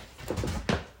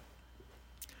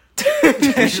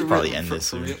 We should probably end this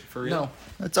For soon. real? For real?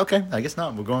 No. It's okay. I guess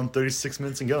not. We're going 36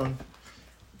 minutes and going.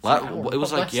 It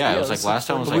was like Yeah, it was like this last is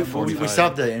time was like like We 45.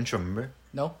 stopped the intro, remember?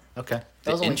 No. Okay.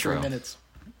 That was The only intro. 3 minutes.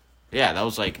 Yeah, that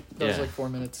was like That was yeah. like 4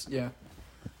 minutes. Yeah.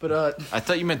 But I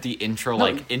thought you meant the intro, no,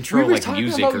 like intro we were like talking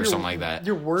music about or your- something like that.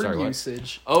 Your word Sorry, what?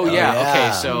 usage. Oh yeah, yeah.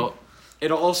 okay. So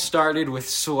It all started with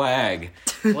swag.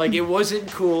 Like, it wasn't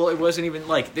cool. It wasn't even,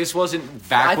 like, this wasn't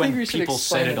back when people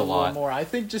said it a lot. More. I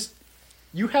think just,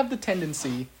 you have the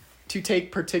tendency to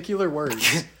take particular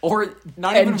words. Or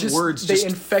not and even just, words, they just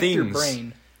infect things. your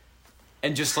brain.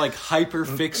 And just, like,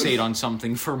 hyper-fixate on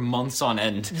something for months on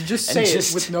end. You just And say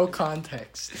it with no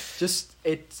context.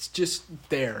 It's just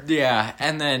there. Yeah,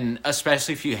 and then,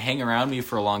 especially if you hang around me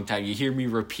for a long time, you hear me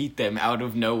repeat them out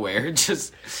of nowhere.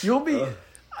 Just... You'll be...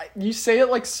 You say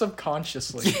it, like,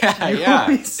 subconsciously. Yeah, You'll yeah.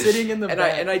 be sitting in the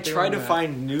back. And I try doing to that.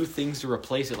 find new things to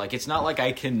replace it. Like, it's not like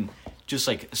I can just,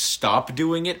 like, stop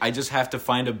doing it. I just have to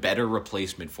find a better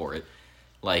replacement for it.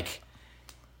 Like...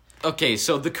 Okay,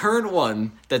 so the current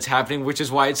one that's happening, which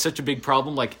is why it's such a big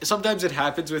problem, like, sometimes it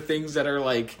happens with things that are,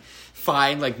 like,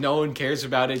 fine, like, no one cares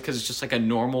about it because it's just, like, a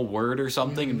normal word or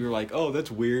something, and you're like, oh, that's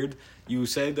weird. You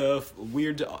said the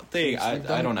weird thing. So I we've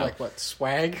done, don't know. Like, what,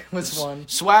 swag was one?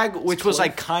 Swag, which was, close.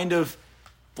 like, kind of,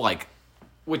 like...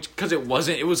 because it was,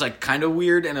 like, kind of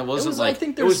weird, and it wasn't, I like...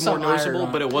 think it was there's more some noticeable,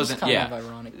 irony. but it wasn't, kind yeah. of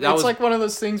ironic. That It's was, like one of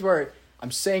those things where I'm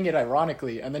saying it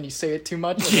ironically, and then you say it too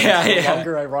much, and Yeah, then it's no yeah.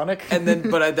 longer ironic. And then,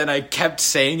 then I kept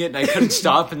saying it, and I couldn't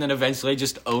stop, and then eventually I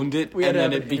just owned it, We had and to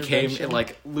then have it an became, intervention. it,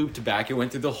 like, looped back. It went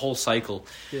through the whole cycle.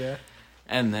 Yeah.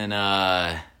 And then,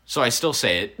 so I still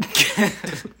say it.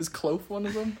 Is cloaf one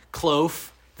of them?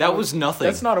 Cloaf. That was nothing.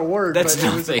 That's not a word, That's but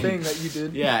it was a nothing. thing that you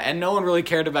did. Yeah, and no one really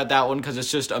cared about that one because it's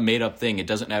just a made-up thing. It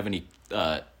doesn't have any,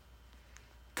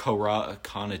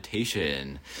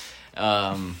 connotation.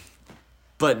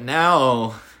 But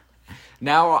now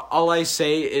all I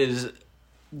say is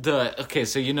okay,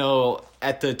 so, you know,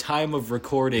 at the time of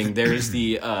recording, there's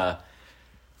the, what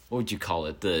would you call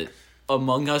it? The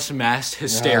Among Us mass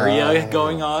hysteria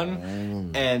going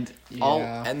on. And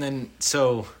Yeah. and then,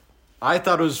 so... I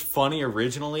thought it was funny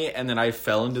originally, and then I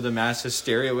fell into the mass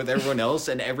hysteria with everyone else,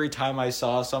 and every time I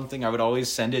saw something, I would always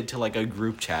send it to, like, a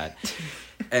group chat.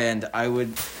 And I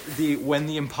would... When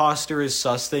the imposter is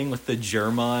sus thing with the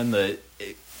Germa and the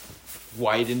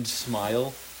widened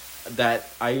smile, that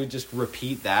I would just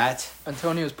repeat that.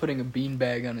 Antonio's putting a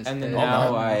beanbag on his And head.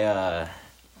 then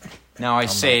now I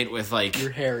say it with, like... Your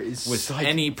hair is with like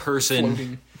any person...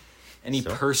 floating. Any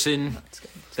person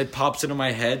that pops into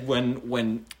my head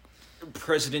when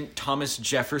President Thomas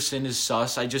Jefferson is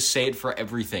sus, I just say it for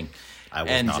everything. I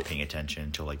was not paying attention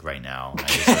until, like, right now. I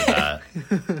just said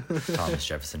that. Thomas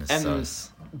Jefferson is sus.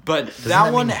 But that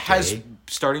that one mean has gay?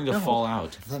 starting to fall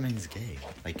out. That means gay.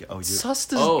 Like, oh, you're... Sus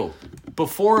does... Oh,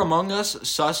 before Among Us,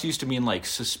 sus used to mean, like,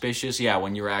 suspicious, yeah,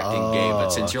 when you were acting gay. But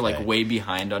since you're, like, okay. way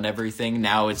behind on everything,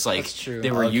 now it's like That's true.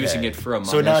 they were using it for Among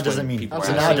Us. So now it when doesn't mean... people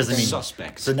So were now it actually doesn't mean...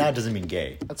 suspects. So now it doesn't mean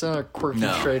gay. That's another quirky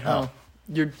No. trait, huh?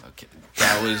 You're... Okay,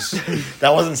 that was...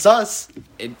 That wasn't sus.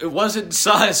 It wasn't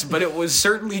sus, but it was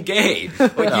certainly gay.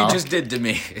 What No. you just did to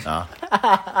me. No.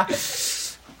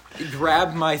 You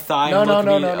grabbed my thigh No, and no, looked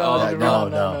no, at me. no, no, Oh, no, no,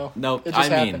 no. no. No, It just I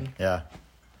mean- happened. Yeah.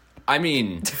 I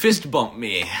mean, fist bump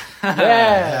me.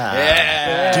 Yeah.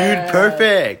 Yeah. Dude,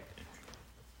 perfect.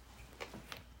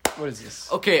 What is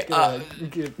this? Okay,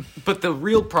 Good. but the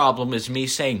real problem is me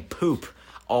saying poop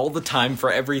all the time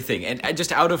for everything, and I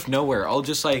just out of nowhere, I'll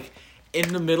just, like,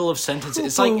 in the middle of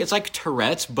sentences. It's like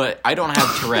Tourette's, but I don't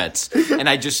have Tourette's, and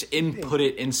I just input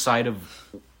it inside of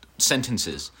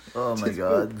sentences. Oh my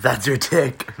god. That's your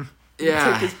tick.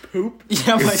 Yeah, Take his poop.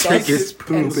 yeah, my Take his and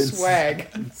poop and swag.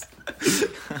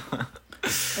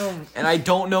 and I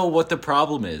don't know what the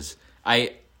problem is.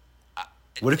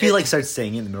 What if he, like, starts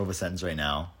saying it in the middle of a sentence right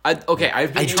now? I've been I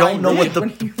trying don't know really- what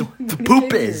the when poop you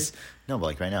came is. No, but,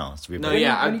 like, right now. It's No, When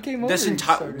yeah, you came over, this you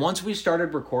entire started. once we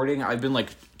started recording, I've been, like,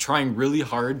 trying really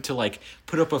hard to, like,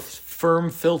 put up a firm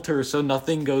filter so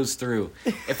nothing goes through.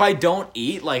 If I don't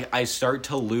eat, like, I start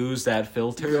to lose that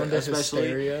filter, Go into especially.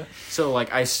 hysteria. So,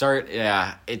 like, I start,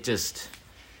 yeah, it's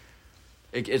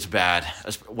bad.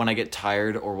 When I get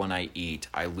tired or when I eat,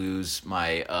 I lose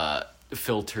my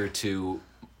filter to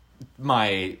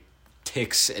my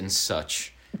tics and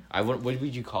such. What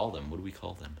would you call them? What do we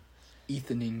call them?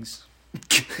 Ethanings.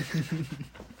 What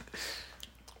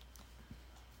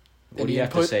do Any you have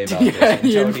to input? say about Yeah, this,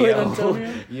 any input, Antonio?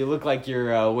 Antonio? You look like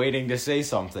you're waiting to say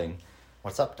something.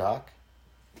 What's up, Doc?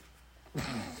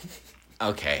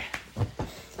 Okay.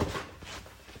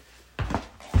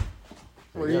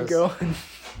 Where are you going?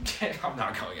 I'm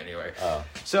not going anywhere. Oh.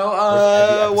 So,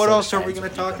 Every what episode else are we ends going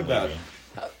with to talk Ethan about? leaving.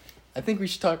 I think we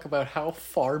should talk about how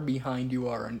far behind you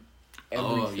are on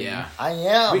everything. Oh, yeah. I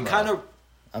am. We kind of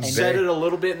I'm said very- it a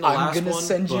little bit in the I'm last gonna one.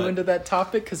 send you but- into that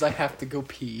topic because I have to go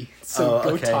pee. So Oh, go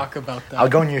okay. talk about that. I'll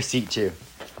go in your seat too.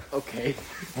 Okay.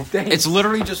 Thanks. It's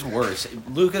literally just worse.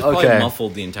 Luca's Okay. probably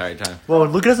muffled the entire time. Well,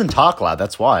 Luca doesn't talk loud.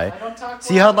 That's why. I don't talk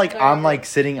See how loud, like but I I'm have like a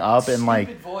sitting up and like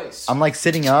stupid voice. I'm like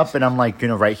sitting up and I'm like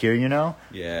right here,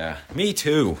 Yeah, me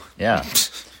too. Yeah.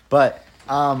 But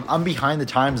I'm behind the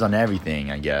times on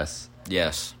everything, I guess.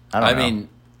 Yes. I don't know. mean,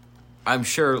 I'm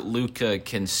sure Luca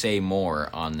can say more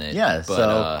on it. Yeah. but, So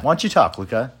why don't you talk,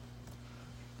 Luca?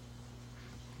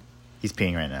 He's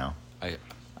peeing right now.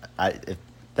 If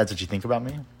that's what you think about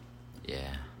me, yeah.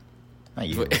 not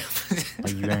you. Are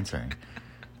you answering?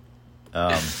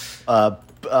 Put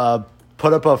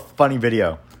up a funny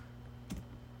video.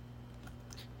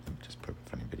 Just put up a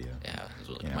funny video. Yeah, it was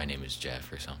like, Yeah. my name is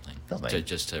Jeff or something. Something.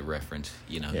 Just to reference,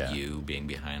 Yeah. you being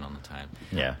behind on the time.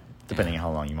 Yeah. Depending on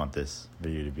how long you want this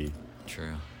video to be.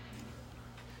 True.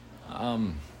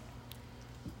 Wasn't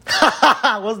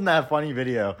that a funny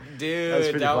video? Dude, That's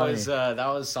pretty that funny.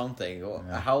 was something.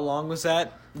 How long was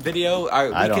that video?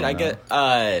 I don't know.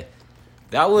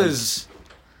 That was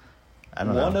I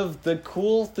don't one know. of the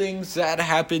cool things that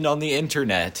happened on the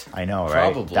internet. I know,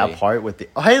 right? Probably. That part with the.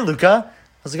 Oh, hey, Luca.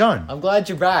 How's it going? I'm glad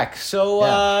you're back. So,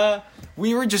 Yeah.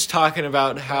 we were just talking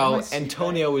about how I see you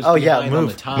Antonio was Oh behind yeah, on the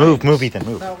move, times. move, Ethan,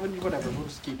 move. No, whatever. We'll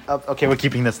just keep. Okay, we're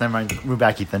keeping this. Never mind. Move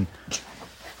back, Ethan.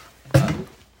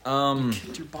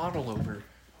 Kicked your bottle over.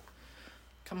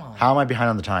 Come on. How am I behind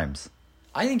on the times?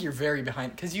 I think you're very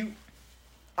behind because you.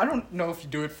 I don't know if you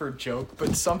do it for a joke,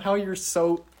 but somehow you're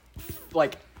so,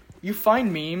 like, you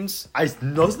find memes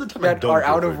Most of the time I that don't are do it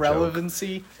out for of a joke.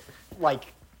 relevancy, like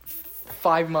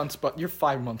 5 months. But you're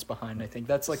 5 months behind. I think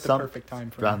that's like the Some- perfect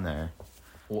time for Around me. there.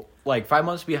 Well, like 5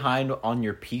 months behind on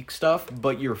your peak stuff,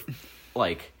 but you're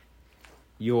like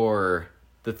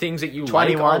the things that you like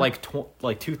 21? are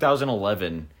like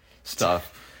 2011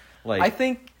 stuff. Like I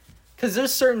think because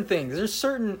there's certain things, there's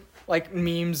certain like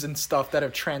memes and stuff that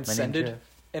have transcended Jeff.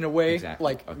 in a way. Exactly.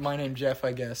 Like Okay. my name Jeff,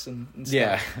 I guess, and stuff.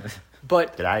 yeah,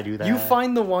 But Did I do that? you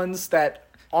find the ones that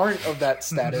aren't of that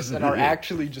status and are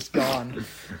actually just gone,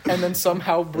 and then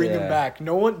somehow bring them Yeah. back.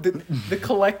 No one, the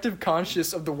collective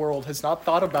conscious of the world has not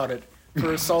thought about it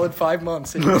for a solid 5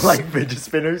 months. And you like fidget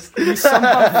spinners. you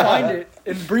somehow find it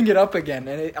and bring it up again.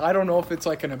 And I don't know if it's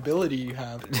like an ability you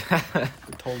have. You're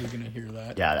totally gonna hear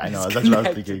that. Yeah, I know. It's That's what I was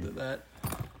connected thinking. to that.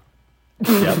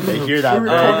 Yep, they hear that We're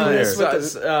very recording clear.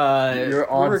 this with You're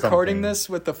on We're recording something. this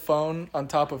with the phone on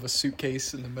top of a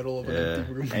suitcase in the middle of an Yeah.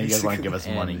 empty room. And you guys want to give us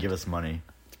And- money? Give us money.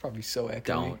 It's probably so echoey.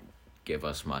 don't give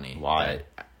us money. Why?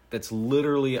 That's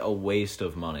literally a waste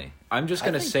of money. I'm just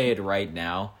gonna think- say it right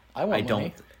now. I want don't.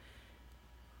 money.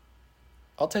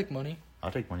 I'll take money. I'll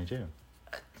take money too.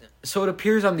 So it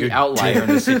appears I'm the Your- outlier in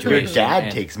this Your situation. dad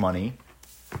and takes money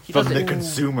he from the doesn't-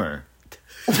 consumer,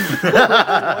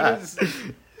 What is...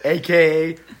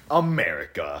 aka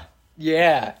America.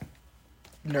 Yeah.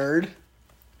 Nerd.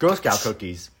 Girl Scout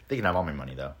cookies. They can have all my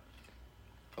money though.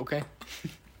 Okay.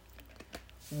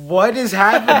 What is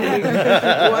happening?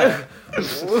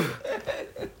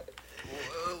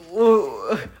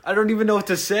 I don't even know what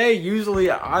to say. Usually,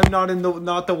 I'm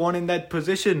not the one in that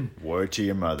position. Word to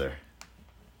your mother.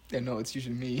 Yeah, no, it's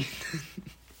usually me.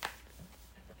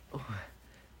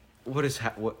 What is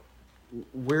what?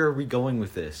 Where are we going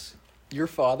with this? Your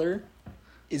father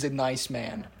is a nice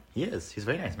man. He is. He's a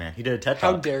very nice man. He did a TED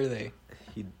How talk. dare they?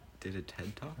 He did a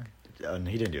TED talk. No,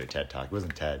 he didn't do a TED talk. It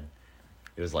wasn't TED.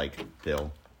 It was like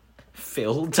Phil.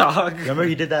 Phil talk. Remember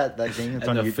he did that thing that's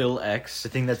And on the YouTube. Phil X. The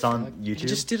thing that's on He YouTube.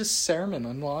 just did a sermon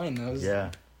online. That was...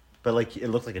 Yeah, but like it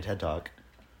looked like a TED talk.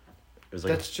 It was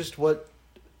like That's just what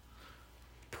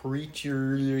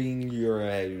preaching your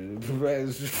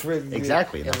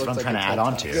exactly. It That's what looked I'm like trying a to TED add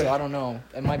on Talk. to. So I don't know.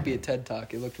 It might be a TED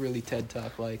Talk. It looked really TED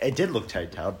Talk like. It did look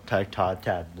TED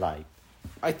like.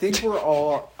 I think we're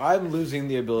all. I'm losing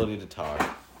the ability to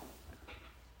talk,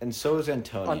 and so is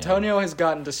Antonio. Antonio has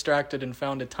gotten distracted and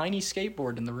found a tiny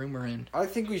skateboard in the room we're in. I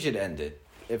think we should end it.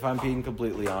 If I'm being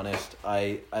completely honest,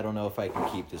 I don't know if I can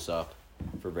keep this up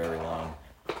for very long.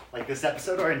 Like this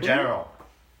episode or in general?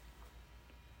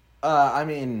 I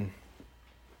mean,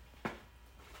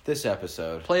 this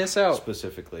episode Play us out.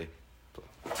 specifically.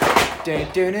 You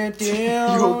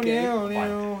okay?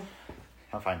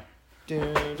 I'm fine.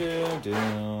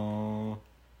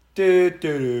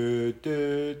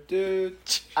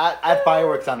 Add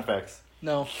fireworks sound effects.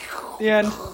 No. The end.